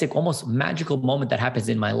majestic, almost magical moment that happens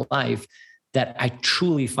in my life that I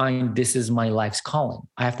truly find this is my life's calling.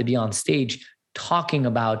 I have to be on stage talking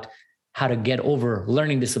about how to get over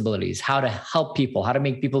learning disabilities, how to help people, how to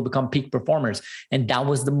make people become peak performers. And that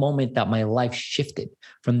was the moment that my life shifted.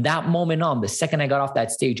 From that moment on, the second I got off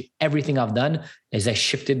that stage, everything I've done is I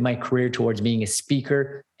shifted my career towards being a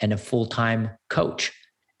speaker and a full-time coach.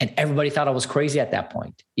 And everybody thought I was crazy at that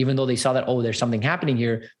point, even though they saw that, oh, there's something happening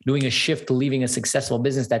here. Doing a shift to leaving a successful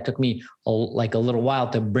business that took me like a little while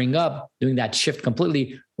to bring up, doing that shift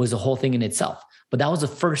completely was a whole thing in itself. But that was the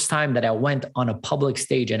first time that I went on a public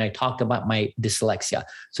stage and I talked about my dyslexia.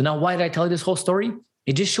 So now why did I tell you this whole story?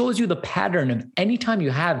 It just shows you the pattern of anytime you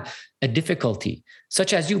have a difficulty,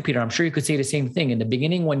 such as you, Peter. I'm sure you could say the same thing. In the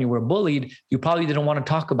beginning, when you were bullied, you probably didn't want to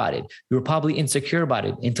talk about it. You were probably insecure about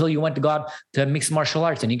it until you went to God to mixed martial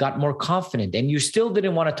arts and you got more confident. And you still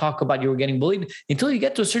didn't want to talk about you were getting bullied until you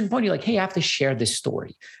get to a certain point. You're like, hey, I have to share this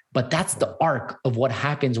story. But that's the arc of what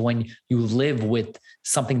happens when you live with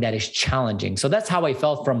something that is challenging. So that's how I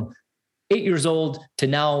felt from 8 years old to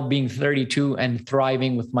now being 32 and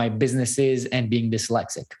thriving with my businesses and being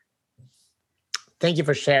dyslexic. Thank you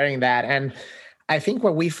for sharing that. And I think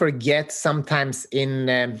what we forget sometimes in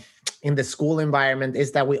the school environment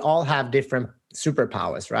is that we all have different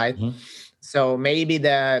superpowers, right? Mm-hmm. So maybe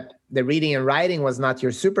the reading and writing was not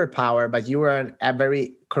your superpower, but you were a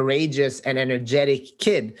very courageous and energetic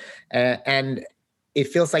kid. And it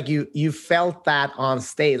feels like you felt that on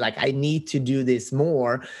stage, like I need to do this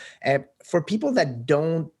more. For people that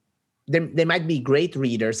don't, they might be great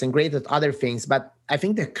readers and great at other things, but I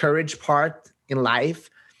think the courage part in life,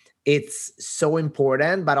 it's so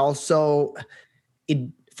important, but also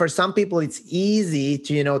for some people, it's easy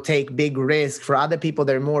to, take big risks. For other people,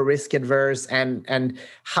 they're more risk adverse. And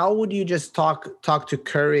how would you just talk to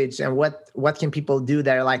courage and what can people do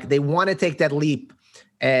that are like, they want to take that leap,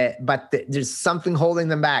 but there's something holding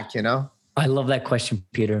them back, I love that question,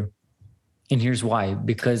 Peter. And here's why,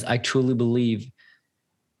 because I truly believe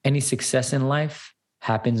any success in life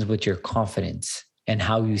happens with your confidence. and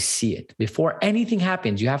how you see it. Before anything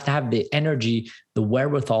happens, you have to have the energy, the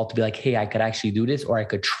wherewithal to be like, hey, I could actually do this, or I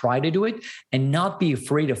could try to do it, and not be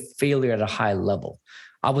afraid of failure at a high level.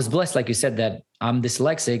 I was blessed, like you said, that I'm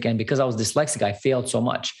dyslexic. And because I was dyslexic, I failed so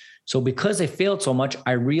much. So because I failed so much,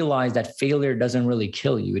 I realized that failure doesn't really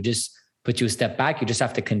kill you. It just puts you a step back. You just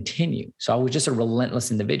have to continue. So I was just a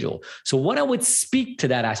relentless individual. So what I would speak to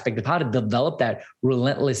that aspect of how to develop that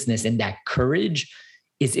relentlessness and that courage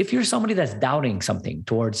is if you're somebody that's doubting something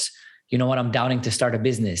towards, you know what, I'm doubting to start a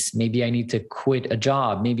business. Maybe I need to quit a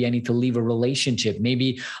job. Maybe I need to leave a relationship.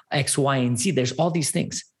 Maybe X, Y, and Z. There's all these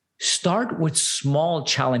things. Start with small,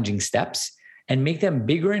 challenging steps and make them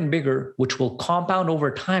bigger and bigger, which will compound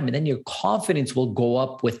over time. And then your confidence will go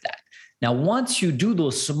up with that. Now, once you do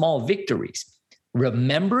those small victories,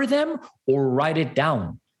 remember them or write it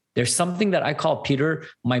down. There's something that I call, Peter,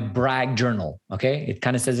 my brag journal. Okay. It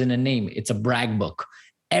kind of says in the name, it's a brag book.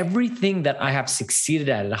 Everything that I have succeeded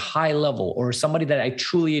at a high level, or somebody that I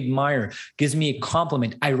truly admire gives me a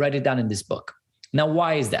compliment, I write it down in this book. Now,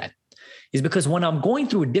 why is that? Is because when I'm going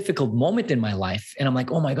through a difficult moment in my life and I'm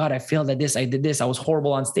like, oh my God, I failed at this, I did this, I was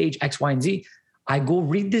horrible on stage, X, Y, and Z. I go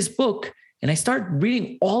read this book and I start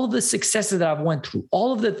reading all of the successes that I've went through,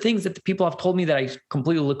 all of the things that the people have told me that I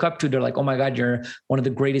completely look up to. They're like, oh my God, you're one of the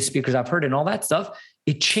greatest speakers I've heard, and all that stuff.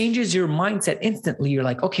 It changes your mindset instantly. You're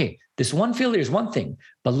like, okay, this one failure is one thing,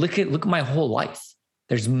 but look at my whole life.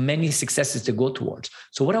 There's many successes to go towards.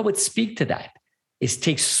 So what I would speak to that is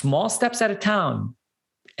take small steps at a time,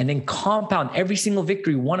 and then compound every single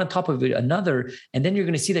victory, one on top of another. And then you're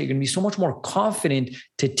going to see that you're going to be so much more confident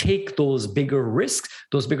to take those bigger risks,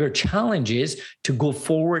 those bigger challenges, to go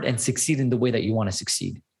forward and succeed in the way that you want to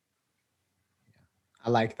succeed. I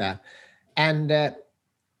like that. And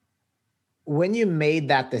when you made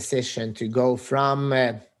that decision to go from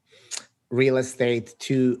real estate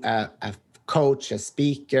to a coach, a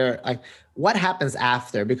speaker, like, what happens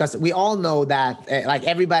after? Because we all know that like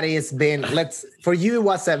everybody has been, for you, it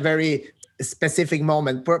was a very specific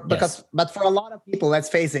moment but for a lot of people, let's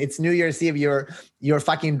face it, it's New Year's Eve, you're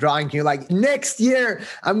fucking drunk, you're like, next year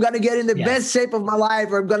I'm gonna get in the best shape of my life,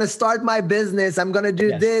 or I'm gonna start my business, I'm gonna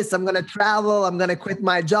do this, I'm gonna travel, I'm gonna quit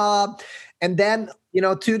my job. And then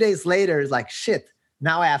 2 days later, it's like, shit,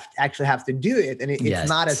 now I actually have to do it, and it's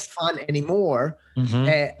not as fun anymore.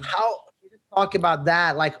 How talk about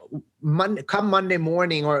that, like come Monday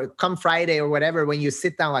morning or come Friday or whatever, when you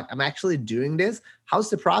sit down, like, I'm actually doing this. How's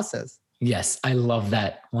the process? Yes, I love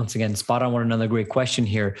that. Once again, spot on with another great question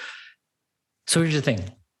here. So here's the thing.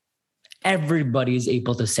 Everybody is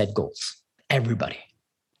able to set goals. Everybody.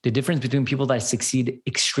 The difference between people that succeed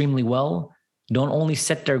extremely well don't only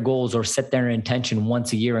set their goals or set their intention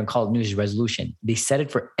once a year and call it New Year's resolution. They set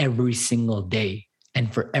it for every single day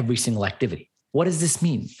and for every single activity. What does this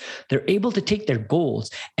mean? They're able to take their goals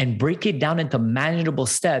and break it down into manageable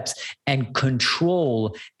steps and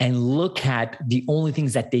control and look at the only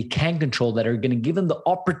things that they can control that are going to give them the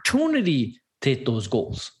opportunity to hit those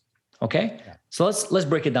goals. Okay. Yeah. So let's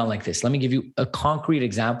break it down like this. Let me give you a concrete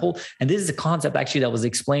example. And this is a concept actually that was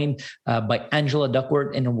explained by Angela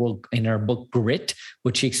Duckworth in her book, Grit,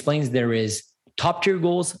 which she explains there is top tier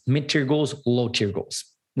goals, mid tier goals, low tier goals.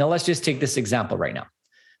 Now let's just take this example right now.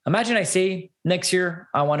 Imagine I say next year,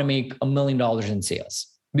 I want to make $1 million in sales.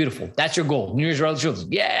 Beautiful. That's your goal. New Year's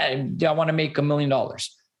resolution. Yeah, I want to make $1 million.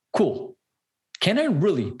 Cool. Can I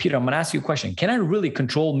really, Peter, I'm going to ask you a question. Can I really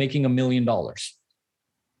control making $1 million?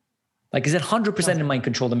 Like, is it 100% in my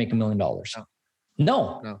control to make $1 million?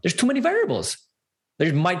 No. There's too many variables.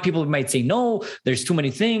 People might say no, there's too many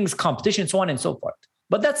things, competition, so on and so forth.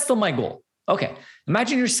 But that's still my goal. Okay.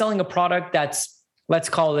 Imagine you're selling a product that's, let's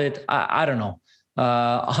call it, I don't know,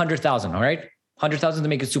 100,000. All right. 100,000 to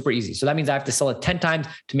make it super easy. So that means I have to sell it 10 times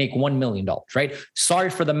to make $1 million, right? Sorry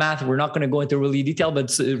for the math. We're not going to go into really detail, but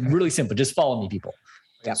it's really simple. Just follow me, people.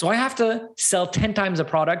 Yeah. So I have to sell 10 times a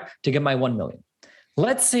product to get my 1 million.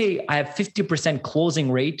 Let's say I have 50%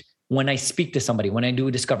 closing rate when I speak to somebody, when I do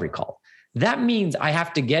a discovery call. That means I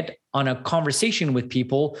have to get on a conversation with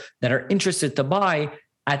people that are interested to buy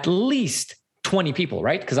at least 20 people,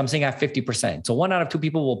 right? Because I'm saying I have 50%. So 1 out of 2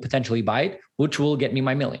 people will potentially buy it, which will get me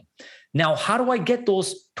my million. Now, how do I get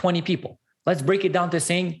those 20 people? Let's break it down to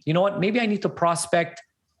saying, you know what? Maybe I need to prospect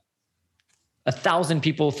 1,000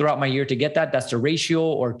 people throughout my year to get that. That's the ratio,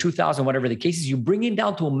 or 2,000, whatever the case is. You bring it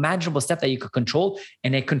down to a manageable step that you could control,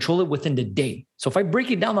 and I control it within the day. So if I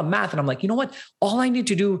break it down the math and I'm like, you know what? All I need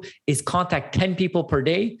to do is contact 10 people per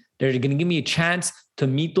day. They're going to give me a chance to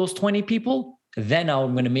meet those 20 people. Then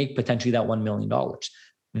I'm going to make potentially that $1 million.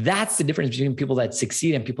 That's the difference between people that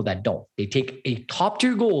succeed and people that don't. They take a top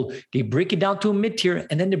tier goal, they break it down to a mid tier,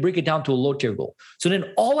 and then they break it down to a low tier goal. So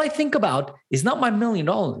then all I think about is not my $1 million.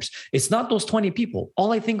 It's not those 20 people.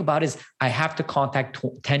 All I think about is I have to contact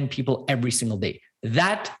 10 people every single day.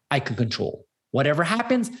 That I can control. Whatever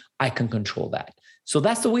happens, I can control that. So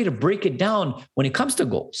that's the way to break it down when it comes to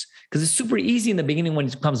goals, because it's super easy in the beginning when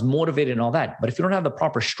it becomes motivated and all that. But if you don't have the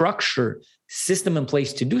proper structure, system in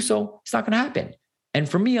place to do so, it's not going to happen. And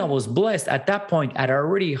for me, I was blessed at that point. I'd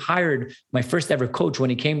already hired my first ever coach when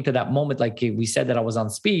it came to that moment. Like we said that I was on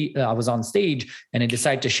stage and I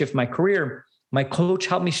decided to shift my career. My coach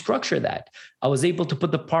helped me structure that. I was able to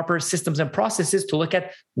put the proper systems and processes to look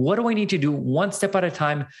at what do I need to do one step at a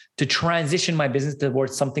time to transition my business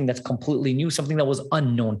towards something that's completely new, something that was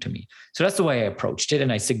unknown to me. So that's the way I approached it.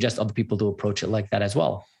 And I suggest other people to approach it like that as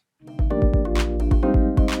well.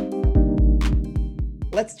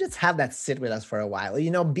 Let's just have that sit with us for a while.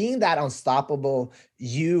 You know, being that unstoppable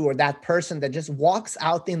you, or that person that just walks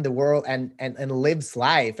out in the world and lives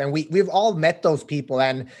life. And we've all met those people.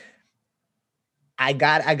 And I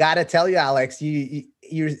gotta tell you, Alex,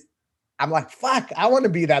 I'm like, fuck, I want to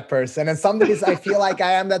be that person. And some days I feel like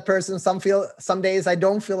I am that person. Some days I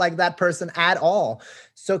don't feel like that person at all.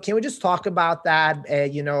 So can we just talk about that,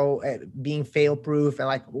 being fail proof, and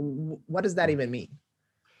like, what does that even mean?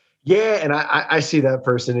 Yeah. And I see that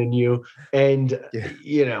person in you, and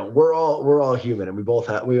we're all human, and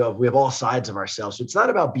we have all sides of ourselves. So it's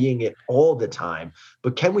not about being it all the time,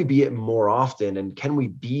 but can we be it more often? And can we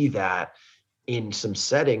be that in some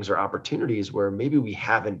settings or opportunities where maybe we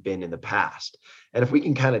haven't been in the past? And if we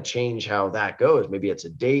can kind of change how that goes, maybe it's a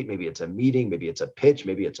date, maybe it's a meeting, maybe it's a pitch,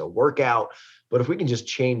 maybe it's a workout. But if we can just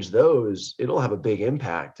change those, it'll have a big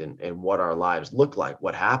impact in what our lives look like,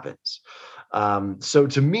 what happens. So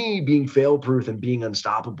to me, being fail proof and being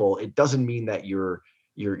unstoppable, it doesn't mean that you're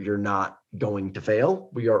not going to fail.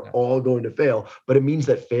 We are all going to fail, but it means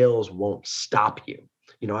that fails won't stop you.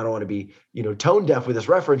 I don't want to be, tone deaf with this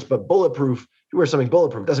reference, but bulletproof, you wear something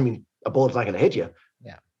bulletproof, doesn't mean a bullet's not going to hit you.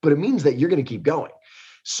 Yeah. But it means that you're going to keep going.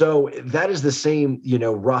 So that is the same,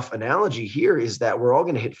 rough analogy here, is that we're all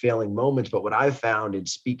going to hit failing moments. But what I've found in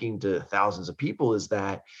speaking to thousands of people is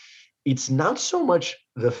that it's not so much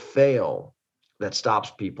the fail that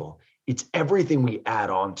stops people. It's everything we add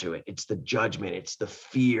on to it. It's the judgment, it's the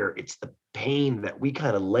fear, it's the pain that we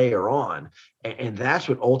kind of layer on. And that's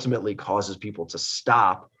what ultimately causes people to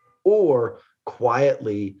stop or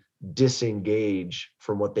quietly disengage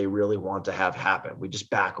from what they really want to have happen. We just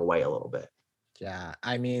back away a little bit. Yeah.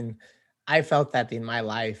 I mean, I felt that in my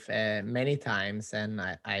life many times. And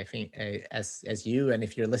I think as you, and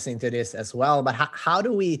if you're listening to this as well, but how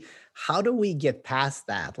do we get past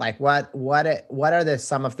that? Like what are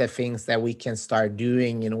some of the things that we can start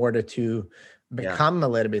doing in order to become a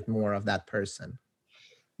little bit more of that person?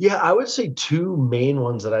 Yeah, I would say two main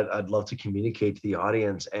ones that I'd love to communicate to the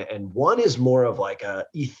audience. And one is more of like a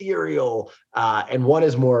ethereal, and one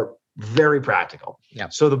is more very practical. Yeah.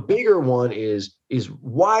 So the bigger one is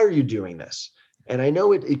why are you doing this? And I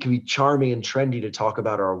know it can be charming and trendy to talk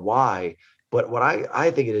about our why, but what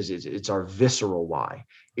I think it is it's our visceral why.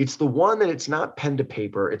 It's the one that it's not pen to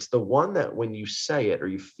paper. It's the one that when you say it or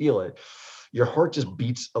you feel it, your heart just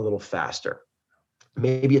beats a little faster.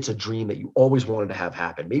 Maybe it's a dream that you always wanted to have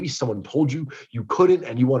happen. Maybe someone told you you couldn't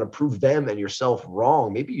and you want to prove them and yourself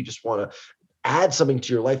wrong. Maybe you just want to add something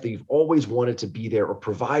to your life that you've always wanted to be there or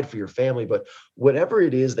provide for your family. But whatever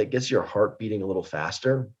it is that gets your heart beating a little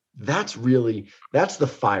faster, that's the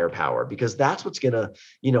firepower, because that's what's going to,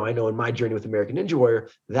 I know in my journey with American Ninja Warrior,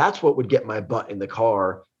 that's what would get my butt in the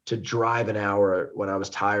car to drive an hour when I was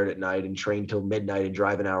tired at night and train till midnight and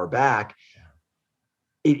drive an hour back.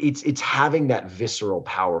 It's having that visceral,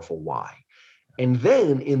 powerful why. And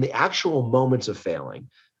then in the actual moments of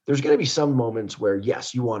failing, there's going to be some moments where,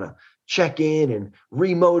 yes, you want to check in and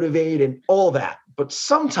remotivate and all that. But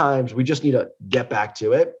sometimes we just need to get back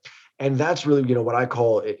to it. And that's really, what I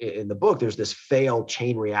call in the book, there's this fail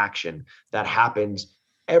chain reaction that happens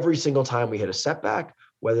every single time we hit a setback,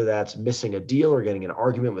 whether that's missing a deal or getting an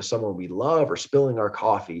argument with someone we love or spilling our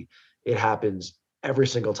coffee. It happens every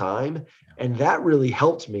single time. And that really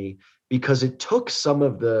helped me because it took some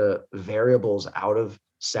of the variables out of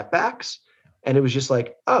setbacks. And it was just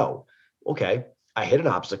like, oh, okay, I hit an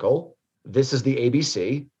obstacle. This is the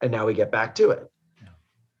ABC. And now we get back to it.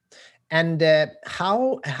 And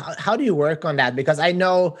how do you work on that? Because I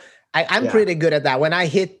know I'm pretty good at that. When I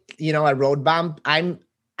hit, a road bump,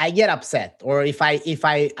 I get upset. Or if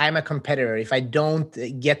I'm a competitor, if I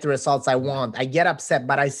don't get the results I want, I get upset,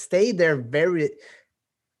 but I stay there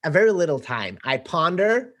a very little time. I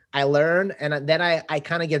ponder, I learn, and then I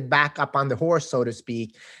kind of get back up on the horse, so to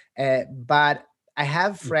speak. But I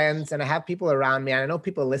have friends and I have people around me, and I know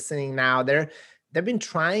people listening now, they've been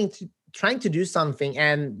trying to do something,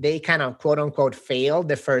 and they kind of quote unquote failed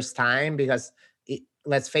the first time, because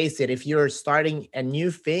let's face it, if you're starting a new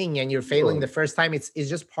thing and you're failing the first time, it's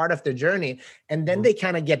just part of the journey. And then they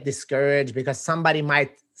kind of get discouraged because somebody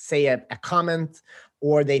might say a comment,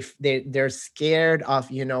 or they're scared of,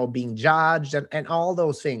 being judged, and all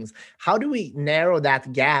those things. How do we narrow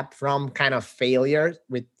that gap from kind of failure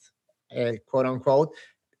with quote unquote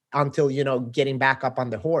until, getting back up on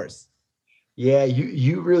the horse? Yeah,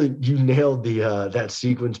 you nailed the that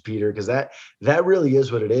sequence, Peter, because that really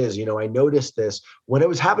is what it is. I noticed this when it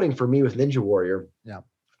was happening for me with Ninja Warrior. Yeah,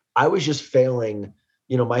 I was just failing.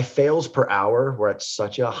 My fails per hour were at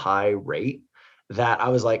such a high rate that I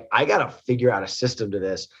was like, I got to figure out a system to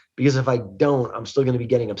this, because if I don't, I'm still going to be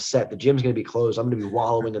getting upset. The gym's going to be closed. I'm going to be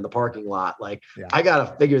wallowing in the parking lot. Like, I got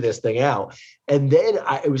to figure this thing out. And then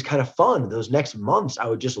it was kind of fun. Those next months, I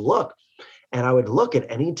would just look, and I would look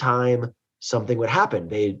at any time something would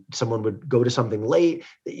happen. Someone would go to something late,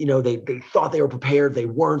 they thought they were prepared. They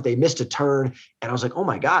weren't, they missed a turn. And I was like, oh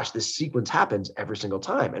my gosh, this sequence happens every single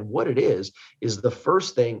time. And what it is the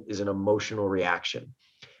first thing is an emotional reaction.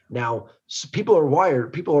 Now, people are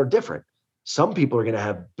wired, people are different. Some people are going to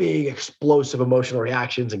have big, explosive emotional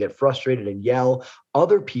reactions and get frustrated and yell.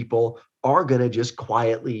 Other people are going to just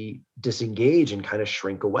quietly disengage and kind of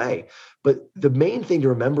shrink away. But the main thing to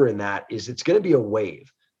remember in that is it's going to be a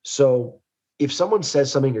wave. So if someone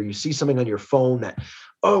says something, or you see something on your phone that,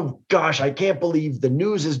 oh gosh, I can't believe the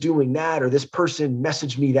news is doing that, or this person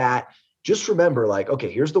messaged me that, just remember, like,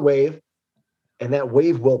 okay, here's the wave, and that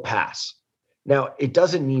wave will pass. Now, it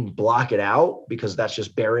doesn't mean block it out, because that's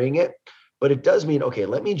just burying it, but it does mean, okay,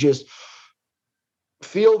 let me just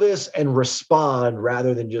feel this and respond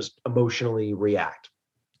rather than just emotionally react.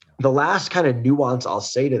 The last kind of nuance I'll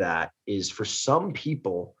say to that is, for some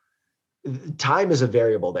people, time is a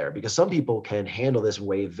variable there, because some people can handle this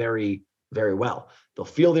wave very, very well. They'll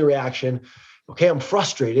feel the reaction. Okay, I'm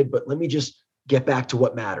frustrated, but let me just get back to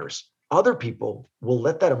what matters. Other people will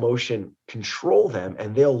let that emotion control them,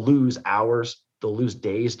 and they'll lose hours, they'll lose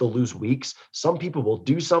days, they'll lose weeks. Some people will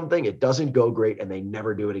do something, it doesn't go great, and they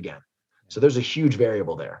never do it again. So there's a huge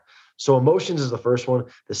variable there. So emotions is the first one.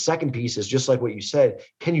 The second piece is just like what you said,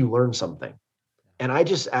 can you learn something? And I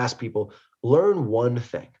just ask people, learn one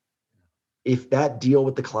thing. If that deal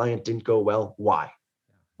with the client didn't go well, why?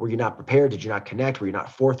 Were you not prepared? Did you not connect? Were you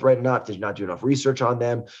not forthright enough? Did you not do enough research on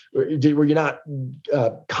them? Were you not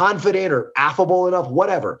confident or affable enough?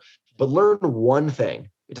 Whatever. But learn one thing.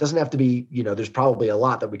 It doesn't have to be, there's probably a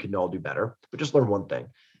lot that we can all do better, but just learn one thing.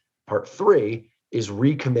 Part 3 is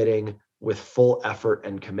recommitting with full effort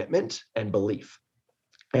and commitment and belief.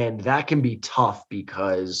 And that can be tough,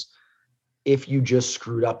 because if you just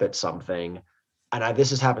screwed up at something, and this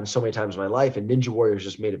has happened so many times in my life, and Ninja Warriors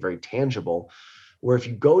just made it very tangible, where if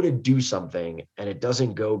you go to do something and it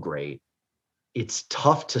doesn't go great, it's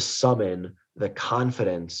tough to summon the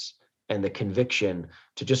confidence and the conviction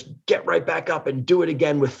to just get right back up and do it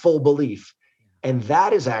again with full belief. And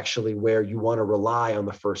that is actually where you want to rely on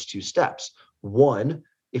the first 2 steps. 1,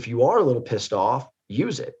 if you are a little pissed off,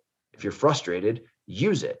 use it. If you're frustrated,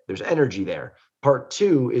 use it. There's energy there. Part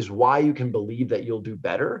 2 is why you can believe that you'll do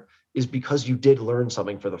better, is because you did learn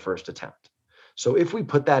something for the first attempt. So if we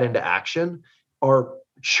put that into action, our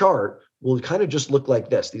chart will kind of just look like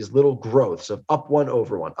this, these little growths of up 1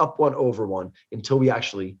 over 1, up 1 over 1, until we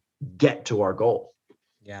actually get to our goal.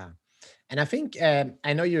 Yeah. And I think,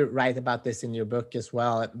 I know you write about this in your book as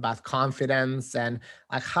well, about confidence, and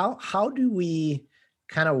like how do we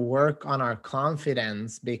kind of work on our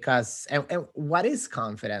confidence? Because, and what is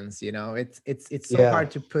confidence? It's so hard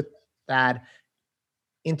to put that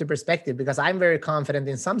into perspective, because I'm very confident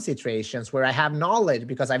in some situations where I have knowledge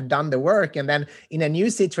because I've done the work, and then in a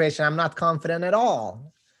new situation, I'm not confident at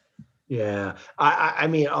all. Yeah, I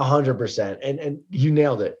mean, 100%. And you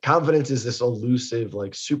nailed it. Confidence is this elusive,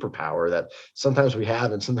 like, superpower that sometimes we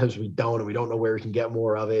have and sometimes we don't, and we don't know where we can get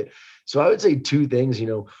more of it. So I would say 2 things,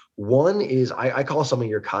 one is I call something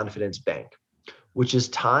your confidence bank, which is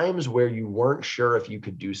times where you weren't sure if you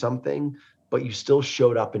could do something, but you still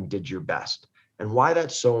showed up and did your best. And why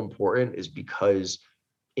that's so important is because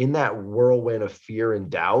in that whirlwind of fear and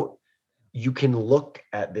doubt, you can look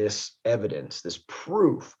at this evidence, this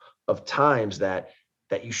proof of times that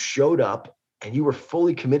you showed up and you were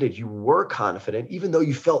fully committed. You were confident, even though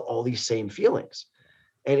you felt all these same feelings.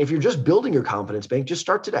 And if you're just building your confidence bank, just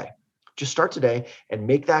start today. Just start today and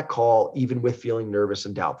make that call, even with feeling nervous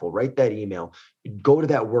and doubtful. Write that email, go to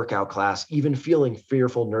that workout class, even feeling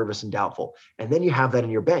fearful, nervous, and doubtful. And then you have that in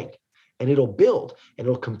your bank, and it'll build and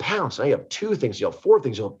it'll compound. So now you have 2 things, you have 4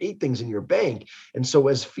 things, you'll have 8 things in your bank. And so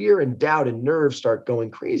as fear and doubt and nerves start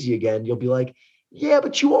going crazy again, you'll be like, yeah,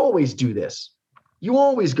 but you always do this. You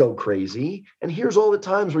always go crazy. And here's all the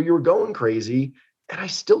times where you were going crazy and I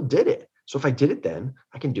still did it. So if I did it then,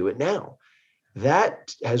 I can do it now.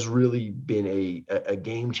 That has really been a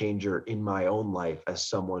game changer in my own life as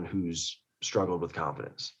someone who's struggled with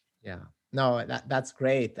confidence. Yeah, no, that's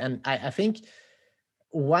great. And I think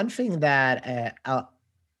one thing that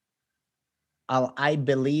I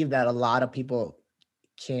believe that a lot of people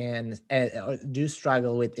can do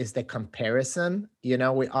struggle with is the comparison. We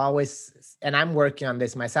always, and I'm working on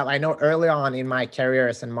this myself. I know early on in my career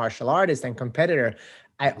as a martial artist and competitor,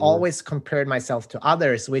 I always compared myself to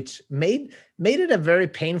others, which made it a very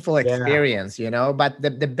painful experience, but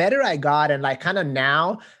the better I got, and like kind of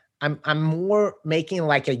now I'm more making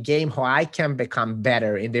like a game how I can become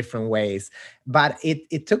better in different ways. But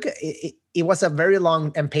it was a very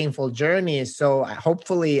long and painful journey. So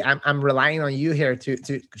hopefully I'm relying on you here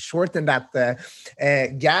to shorten that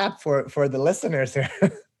gap for the listeners here.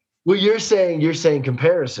 Well, you're saying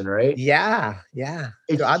comparison, right? Yeah.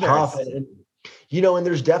 It's tough. And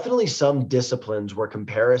there's definitely some disciplines where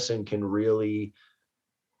comparison can really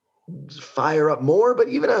fire up more. But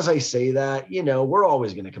even as I say that, we're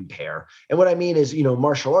always going to compare. And what I mean is,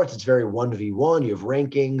 martial arts, it's very 1v1. You have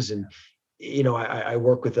rankings, and, I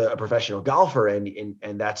work with a professional golfer,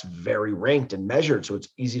 and that's very ranked and measured. So it's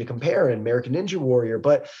easy to compare in American Ninja Warrior,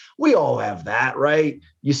 but we all have that, right?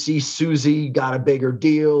 You see Susie got a bigger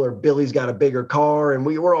deal, or Billy's got a bigger car, and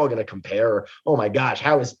we're all going to compare. Oh my gosh,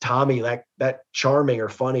 how is Tommy that charming or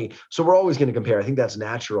funny? So we're always going to compare. I think that's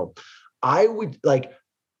natural.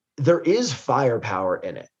 There is firepower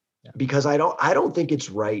in it, because I don't think it's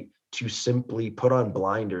right to simply put on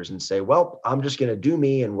blinders and say, well, I'm just going to do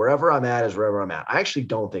me, and wherever I'm at is wherever I'm at. I actually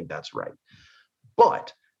don't think that's right.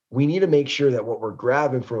 But we need to make sure that what we're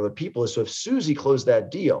grabbing from other people is, so if Susie closed that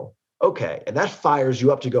deal, okay, and that fires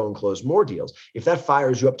you up to go and close more deals. If that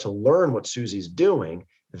fires you up to learn what Susie's doing,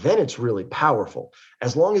 then it's really powerful.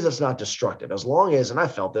 As long as it's not destructive, as long as, and I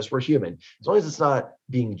felt this, we're human, as long as it's not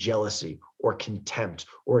being jealousy or contempt,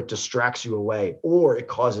 or it distracts you away, or it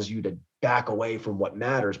causes you to back away from what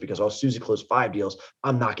matters because, Susie closed 5 deals,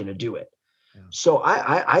 I'm not going to do it. Yeah. So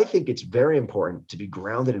I think it's very important to be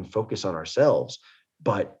grounded and focus on ourselves,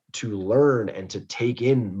 but to learn and to take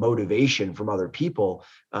in motivation from other people.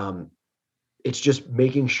 It's just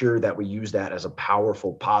making sure that we use that as a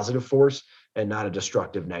powerful, positive force and not a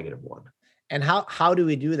destructive, negative one. And how do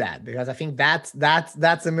we do that? Because I think that's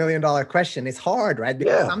 $1 million question. It's hard, right?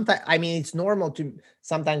 Because sometimes, it's normal to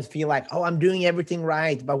sometimes feel like, oh, I'm doing everything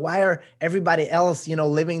right, but why are everybody else,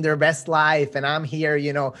 living their best life, and I'm here,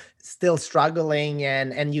 still struggling,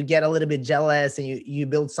 and you get a little bit jealous, and you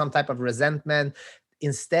build some type of resentment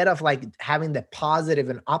instead of like having the positive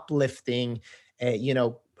and uplifting,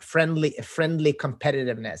 friendly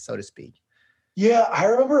competitiveness, so to speak. Yeah, I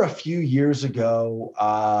remember a few years ago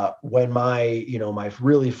when my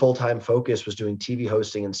really full-time focus was doing TV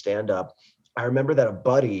hosting and stand-up. I remember that a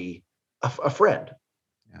buddy, a friend,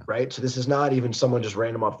 right? So this is not even someone just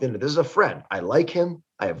random off the internet. This is a friend. I like him.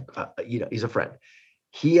 I have, he's a friend.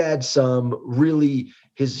 He had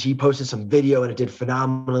he posted some video and it did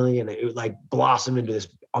phenomenally, and it like blossomed into this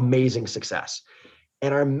amazing success.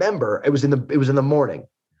 And I remember it was in the morning.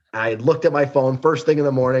 I looked at my phone first thing in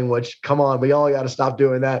the morning, which, come on, we all got to stop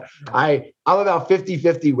doing that. I'm about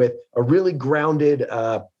 50-50 with a really grounded,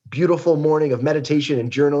 beautiful morning of meditation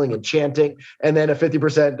and journaling and chanting, and then a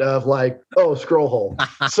 50% of like, scroll hole.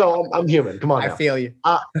 So I'm human. Come on. I feel you.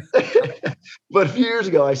 But a few years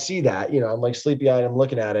ago, I see that, I'm like sleepy-eyed, I'm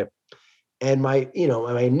looking at it. And my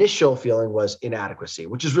initial feeling was inadequacy,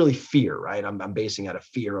 which is really fear, right? I'm basing out of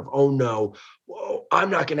fear of, oh no, I'm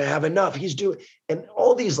not going to have enough. He's doing, and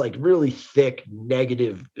all these like really thick,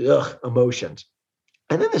 negative emotions.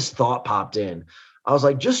 And then this thought popped in. I was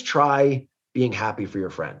like, just try being happy for your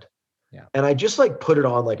friend. Yeah. And I just like put it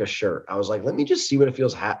on like a shirt. I was like, let me just see what it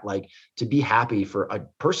feels like to be happy for a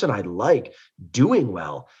person I like doing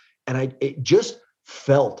well. And it just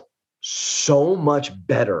felt so much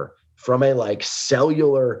better from a like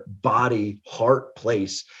cellular body, heart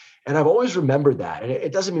place. And I've always remembered that. And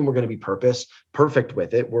it doesn't mean we're going to be perfect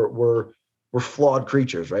with it. We're flawed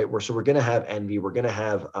creatures, right? So we're going to have envy. We're going to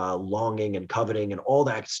have longing and coveting and all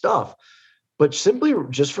that stuff. But simply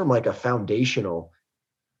just from like a foundational,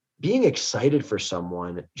 being excited for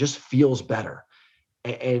someone just feels better.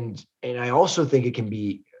 And I also think it can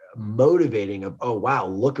be motivating of, oh, wow,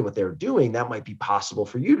 look at what they're doing. That might be possible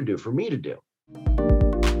for you to do, for me to do.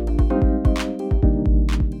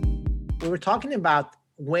 We were talking about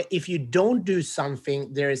if you don't do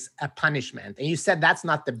something, there's a punishment. And you said that's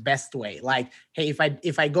not the best way. Like, hey,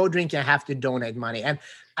 if I go drinking, I have to donate money. And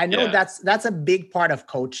I know that's a big part of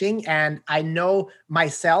coaching. And I know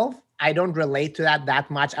myself, I don't relate to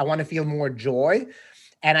that much. I want to feel more joy.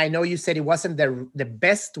 And I know you said it wasn't the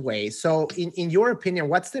best way. So in your opinion,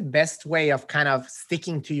 what's the best way of kind of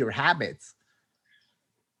sticking to your habits?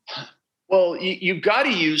 Well, you've got to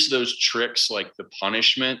use those tricks like the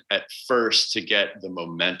punishment at first to get the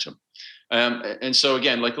momentum. And so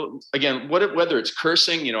whether it's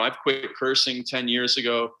cursing, I've quit cursing 10 years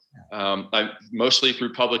ago. I mostly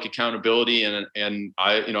through public accountability. And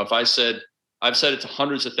I've said it to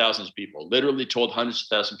hundreds of thousands of people, literally told hundreds of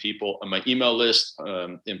thousands of people on my email list,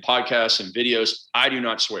 in podcasts and videos, I do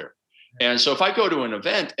not swear. And so if I go to an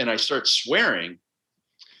event and I start swearing,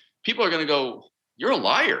 people are going to go, you're a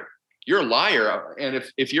liar. You're a liar. And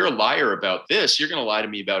if you're a liar about this, you're going to lie to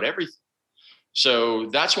me about everything. So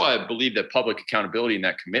that's why I believe that public accountability and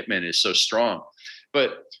that commitment is so strong.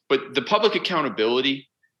 But the public accountability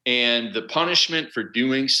and the punishment for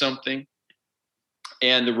doing something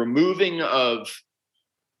and the removing of,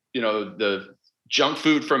 the junk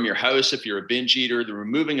food from your house if you're a binge eater, the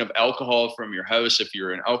removing of alcohol from your house if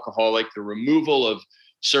you're an alcoholic, the removal of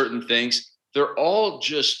certain things, they're all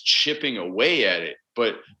just chipping away at it.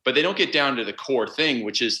 But they don't get down to the core thing,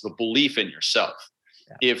 which is the belief in yourself.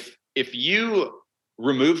 Yeah. If you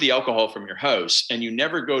remove the alcohol from your house and you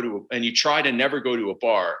try to never go to a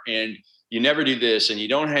bar and you never do this and you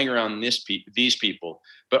don't hang around these people,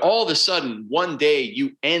 but all of a sudden one day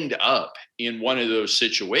you end up in one of those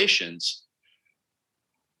situations,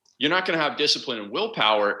 you're not going to have discipline and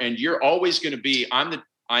willpower, and you're always going to be, I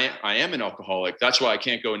am an alcoholic. That's why I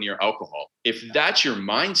can't go near alcohol. If that's your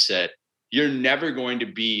mindset, you're never going to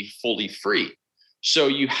be fully free. So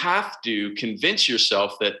you have to convince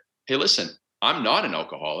yourself that, hey, listen, I'm not an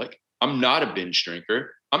alcoholic. I'm not a binge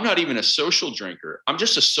drinker. I'm not even a social drinker. I'm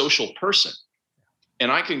just a social person. And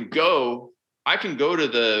I can go to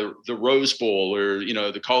the Rose Bowl or,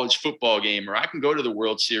 the college football game, or I can go to the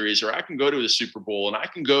World Series, or I can go to the Super Bowl, and I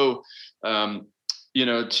can go,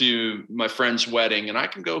 to my friend's wedding, and I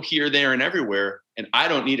can go here, there, and everywhere. And I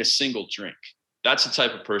don't need a single drink. That's the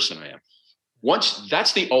type of person I am.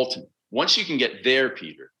 That's the ultimate. Once you can get there,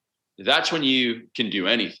 Peter, that's when you can do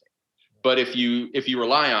anything. But if you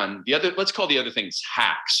rely on let's call the other things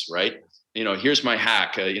hacks, right? Here's my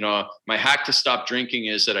hack. My hack to stop drinking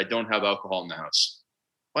is that I don't have alcohol in the house.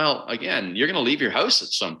 Well, again, you're going to leave your house at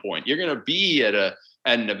some point. You're going to be at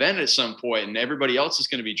an event at some point, and everybody else is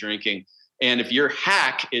going to be drinking. And if your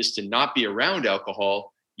hack is to not be around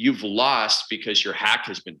alcohol, you've lost because your hack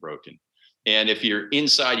has been broken. And if you're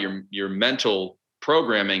inside your mental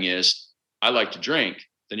programming is, I like to drink,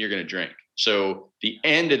 then you're going to drink. So the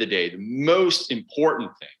end of the day, the most important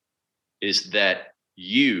thing is that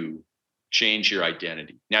you change your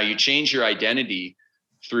identity. Now, you change your identity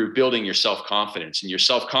through building your self-confidence, and your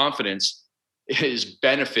self-confidence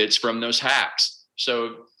benefits from those hacks.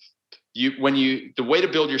 So the way to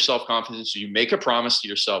build your self-confidence is you make a promise to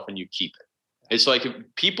yourself and you keep it. It's like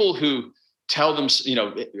people who tell them,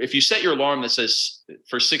 if you set your alarm that says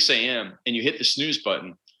for 6 a.m. and you hit the snooze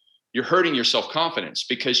button, you're hurting your self-confidence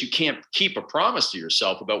because you can't keep a promise to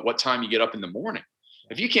yourself about what time you get up in the morning.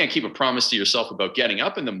 If you can't keep a promise to yourself about getting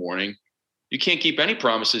up in the morning, you can't keep any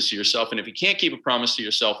promises to yourself. And if you can't keep a promise to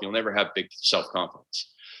yourself, you'll never have big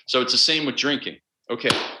self-confidence. So it's the same with drinking. Okay,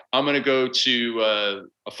 I'm going to go to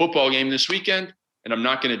a football game this weekend and I'm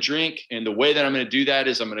not going to drink. And the way that I'm going to do that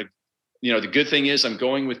is the good thing is I'm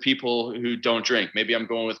going with people who don't drink. Maybe I'm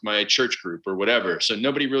going with my church group or whatever. So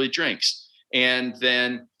nobody really drinks. And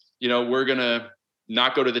then, we're going to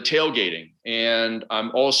not go to the tailgating. And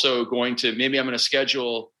I'm also going to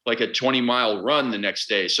schedule like a 20-mile run the next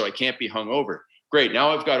day. So I can't be hungover. Great.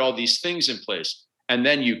 Now I've got all these things in place. And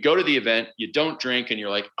then you go to the event, you don't drink, and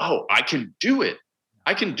you're like, oh, I can do it.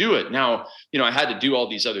 I can do it. Now, I had to do all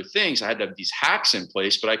these other things. I had to have these hacks in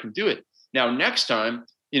place, but I can do it. Now, next time,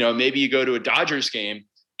 maybe you go to a Dodgers game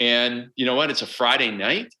and it's a Friday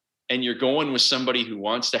night and you're going with somebody who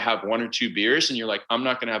wants to have 1 or 2 beers. And you're like, I'm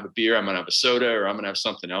not going to have a beer. I'm going to have a soda, or I'm going to have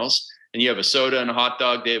something else. And you have a soda and a hot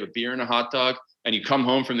dog. They have a beer and a hot dog. And you come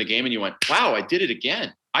home from the game and you went, wow, I did it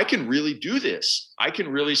again. I can really do this. I can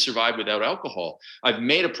really survive without alcohol. I've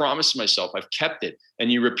made a promise to myself. I've kept it. And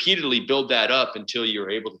you repeatedly build that up until you're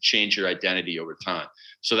able to change your identity over time.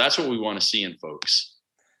 So that's what we want to see in folks.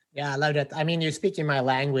 Yeah, I love that. I mean, you're speaking my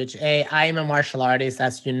language. I'm a martial artist,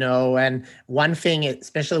 as you know. And one thing,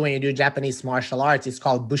 especially when you do Japanese martial arts, is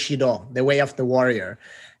called Bushido, the way of the warrior.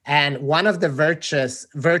 And one of the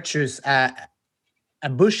virtues a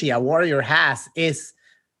Bushi, a warrior, has is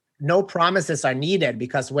no promises are needed,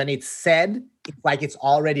 because when it's said, it's like it's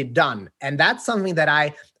already done. And that's something that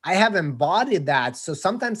I have embodied that. So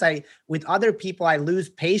sometimes with other people, I lose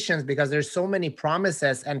patience because there's so many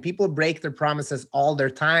promises, and people break their promises all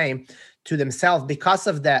their time to themselves because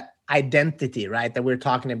of the identity, right? That we're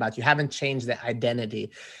talking about. You haven't changed the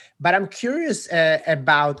identity. But I'm curious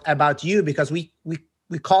about you, because we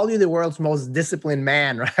call you the world's most disciplined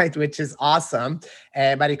man, right? Which is awesome,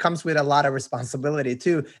 but it comes with a lot of responsibility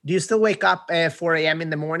too. Do you still wake up at 4 a.m. in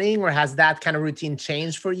the morning, or has that kind of routine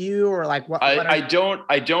changed for you, or like what? I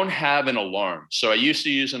don't have an alarm. So I used to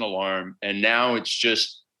use an alarm, and now it's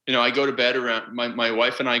just, I go to bed around, my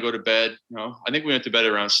wife and I go to bed, I think we went to bed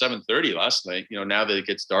around 7:30 last night. Now that it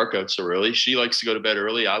gets dark out so early, she likes to go to bed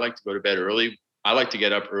early. I like to go to bed early. I like to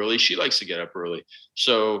get up early. She likes to get up early.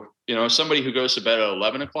 So, somebody who goes to bed at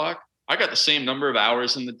 11 o'clock, I got the same number of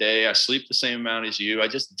hours in the day. I sleep the same amount as you. I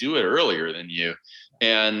just do it earlier than you.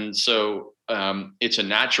 And so it's a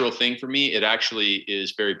natural thing for me. It actually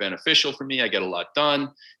is very beneficial for me. I get a lot done.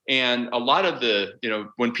 And a lot of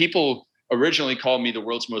when people originally called me the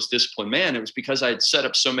world's most disciplined man, it was because I had set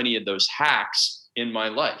up so many of those hacks in my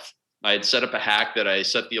life. I had set up a hack that I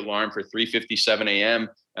set the alarm for 3:57 a.m.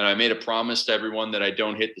 And I made a promise to everyone that I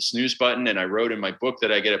don't hit the snooze button. And I wrote in my book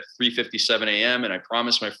that I get up at 3:57 a.m. And I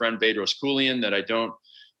promised my friend Bedros Keuilian that I don't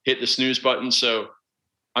hit the snooze button. So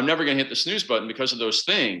I'm never going to hit the snooze button because of those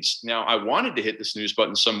things. Now, I wanted to hit the snooze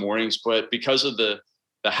button some mornings, but because of the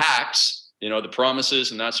hacks, the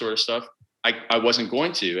promises and that sort of stuff, I wasn't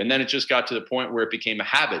going to. And then it just got to the point where it became a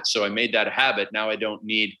habit. So I made that a habit. Now I don't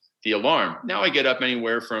need the alarm. Now I get up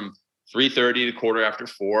anywhere from 3:30 to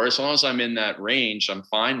 4:15. As long as I'm in that range, I'm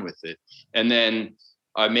fine with it. And then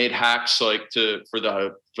I made hacks like for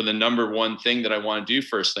the number one thing that I want to do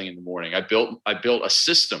first thing in the morning. I built a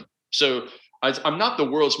system. So I'm not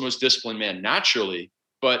the world's most disciplined man naturally,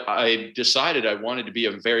 but I decided I wanted to be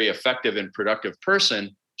a very effective and productive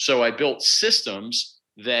person. So I built systems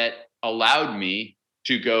that allowed me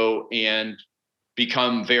to go and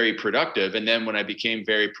become very productive. And then when I became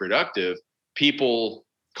very productive, people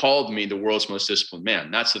called me the world's most disciplined man.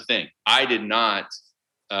 That's the thing. I did not,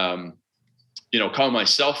 call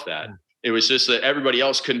myself that. It was just that everybody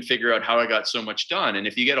else couldn't figure out how I got so much done. And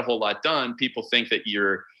if you get a whole lot done, people think that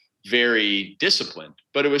you're very disciplined.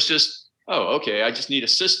 But it was just, oh, okay, I just need a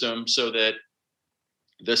system so that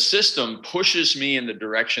the system pushes me in the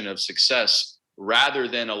direction of success rather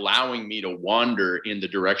than allowing me to wander in the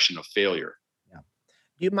direction of failure. Yeah.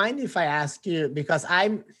 Do you mind if I ask you, because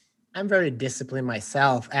I'm very disciplined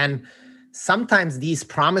myself, and sometimes these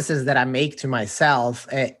promises that I make to myself,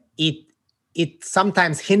 it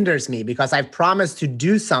sometimes hinders me, because I've promised to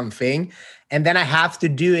do something and then I have to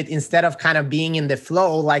do it instead of kind of being in the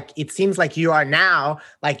flow. Like it seems like you are now,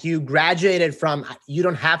 like you graduated from, you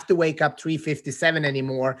don't have to wake up 3:57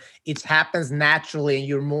 anymore. It happens naturally and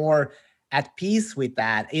you're more at peace with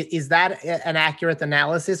that. Is that an accurate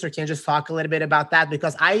analysis, or can you just talk a little bit about that?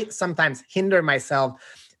 Because I sometimes hinder myself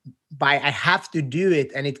by I have to do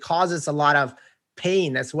it, and it causes a lot of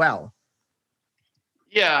pain as well.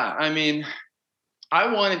 Yeah, I mean, I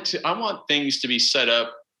want things to be set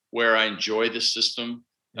up where I enjoy the system.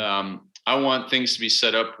 I want things to be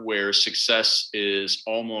set up where success is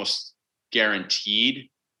almost guaranteed.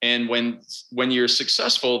 And when you're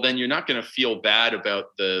successful, then you're not going to feel bad about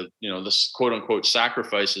the quote unquote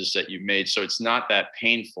sacrifices that you've made. So it's not that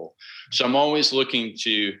painful. So I'm always looking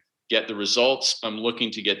to get the results. I'm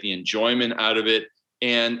looking to get the enjoyment out of it.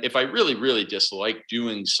 And if I really, really dislike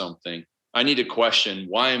doing something, I need to question,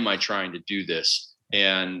 why am I trying to do this?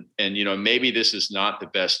 And maybe this is not the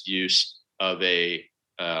best use of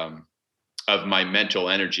of my mental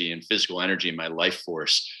energy and physical energy and my life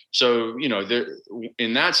force. So,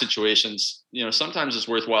 in that situations, sometimes it's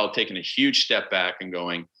worthwhile taking a huge step back and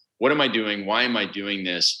going, what am I doing? Why am I doing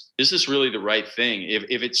this? Is this really the right thing?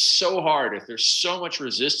 If it's so hard, if there's so much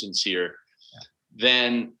resistance here,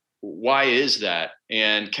 then why is that?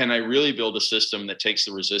 And can I really build a system that takes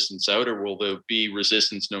the resistance out, or will there be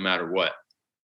resistance no matter what?